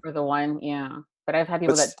 yeah, or the one. Yeah. But I've had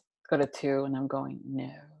people but that go to two, and I'm going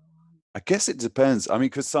no. I guess it depends. I mean,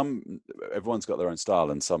 because everyone's got their own style,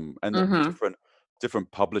 and Hmm.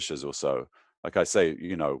 different publishers also. Like I say,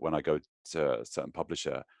 when I go to a certain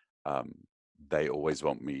publisher, um, they always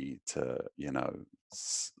want me to,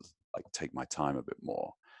 like take my time a bit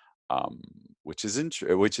more. um, which is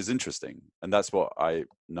interesting, and that's what I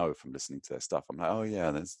know from listening to their stuff. I'm like, oh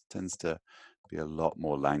yeah, there tends to be a lot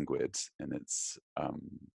more languid in its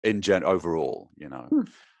overall, you know.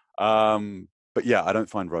 Hmm. But yeah, I don't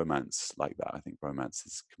find romance like that. I think can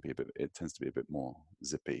be it tends to be a bit more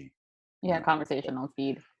zippy, you Yeah, know. conversational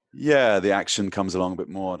speed. Yeah, the action comes along a bit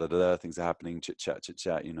more. Things are happening, chit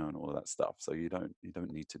chat, you know, and all of that stuff. So you don't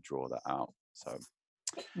need to draw that out. So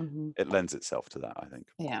Hmm. it lends itself to that, I think.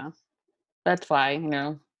 Yeah, that's why,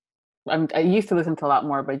 I used to listen to a lot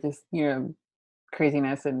more, but just,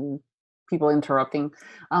 craziness and people interrupting.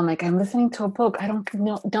 I'm like, I'm listening to a book. I don't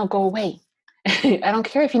know, don't go away. I don't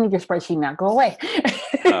care if you need your spreadsheet now. Go away.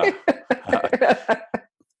 Uh,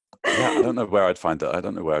 yeah, I don't know where I'd find that. I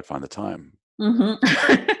don't know where I'd find the time Hmm.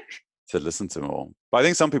 to listen to more. But I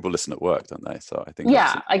think some people listen at work, don't they? So I think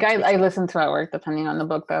Yeah, obviously like it's I different. listen to at work depending on the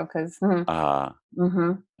book though, because Ah,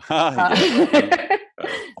 hmm yeah.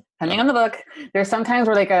 depending on the book. There's sometimes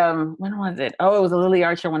where like when was it? Oh, it was a Lily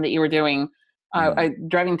Archer one that you were doing. Mm. I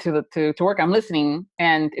driving to work. I'm listening,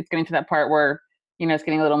 and it's getting to that part where it's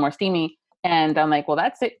getting a little more steamy, and I'm like, well,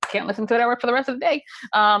 that's it. Can't listen to it at work for the rest of the day.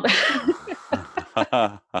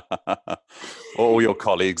 All your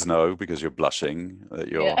colleagues know because you're blushing that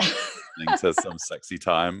Yeah. you're listening to some sexy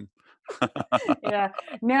time. Yeah.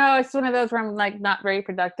 No, it's one of those where I'm like not very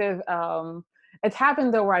productive. It's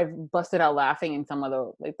happened though where I've busted out laughing in some of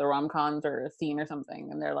the like the rom-coms or a scene or something,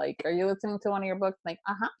 and they're like, "Are you listening to one of your books?" Like,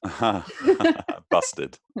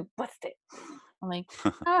 Busted. busted. I'm like,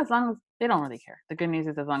 as long as they don't really care. The good news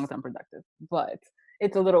is as long as I'm productive. But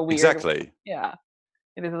it's a little weird. Exactly. Yeah.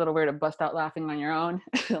 It is a little weird to bust out laughing on your own.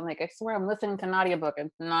 I'm like, I swear I'm listening to an audiobook.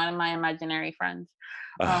 It's not in my imaginary friends.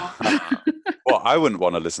 Oh. Well, I wouldn't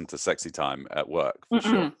want to listen to sexy time at work for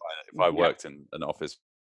sure. Mm-mm. If I Yeah. worked in an office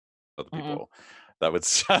with other Mm-mm. people, that would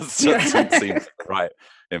just doesn't Yeah. seem like the right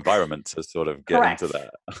environment to sort of get into Correct.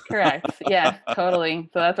 that. Correct. Yeah, totally.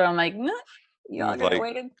 So that's where I'm like, nah, y'all With gotta like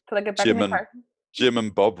wait until I get back in Jim the and car. Jim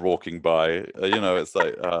and Bob walking by, it's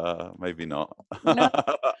like maybe not. No,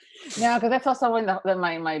 no, because that's also when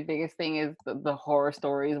my biggest thing is the horror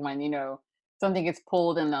stories when something gets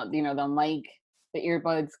pulled and the mic, the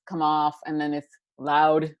earbuds come off, and then it's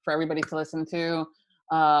loud for everybody to listen to.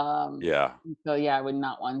 Um, Yeah. so yeah, I would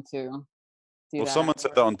not want to do Well, that at someone said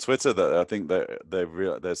work. that on Twitter that I think that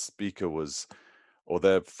their speaker was, or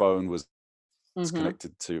their phone was Mm-hmm.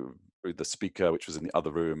 connected to the speaker, which was in the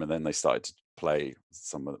other room, and then they started to play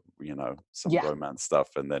some Yeah. romance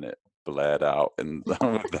stuff, and then it blared out in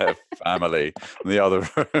their family in the other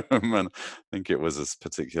room, and I think it was a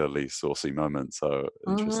particularly saucy moment. So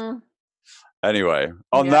interesting. Mm-hmm. Anyway,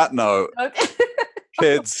 on Yeah. that note, Okay.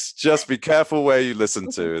 kids, just be careful where you listen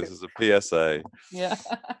to. This is a PSA. Yeah.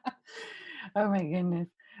 Oh my goodness.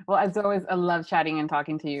 Well, as always, I love chatting and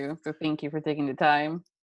talking to you. So thank you for taking the time.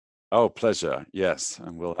 Oh, pleasure. Yes,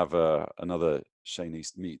 and we'll have another Shane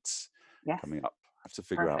East Meets Yes. coming up. I have to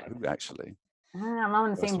figure out Perfect. who actually. I'm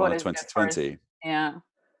on the same First one boat of as far as 2020. yeah.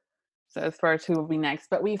 So as far as who will be next.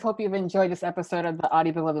 But we hope you've enjoyed this episode of the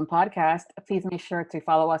Audiobook Lovin podcast. Please make sure to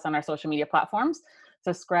follow us on our social media platforms.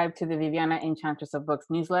 Subscribe to the Viviana Enchantress of Books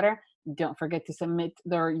newsletter. Don't forget to submit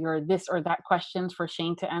your this or that questions for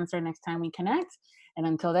Shane to answer next time we connect. And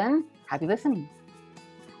until then, happy listening.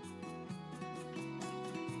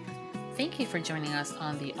 Thank you for joining us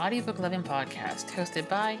on the Audiobook Lovin podcast, hosted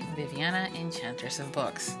by Viviana Enchantress of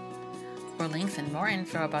Books. For links and more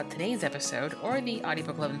info about today's episode or the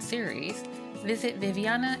Audiobook Lovin series, visit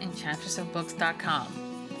vivianaenchantressofbooks.com.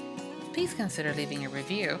 Please consider leaving a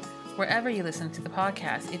review wherever you listen to the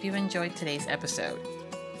podcast if you enjoyed today's episode.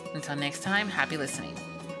 Until next time, happy listening.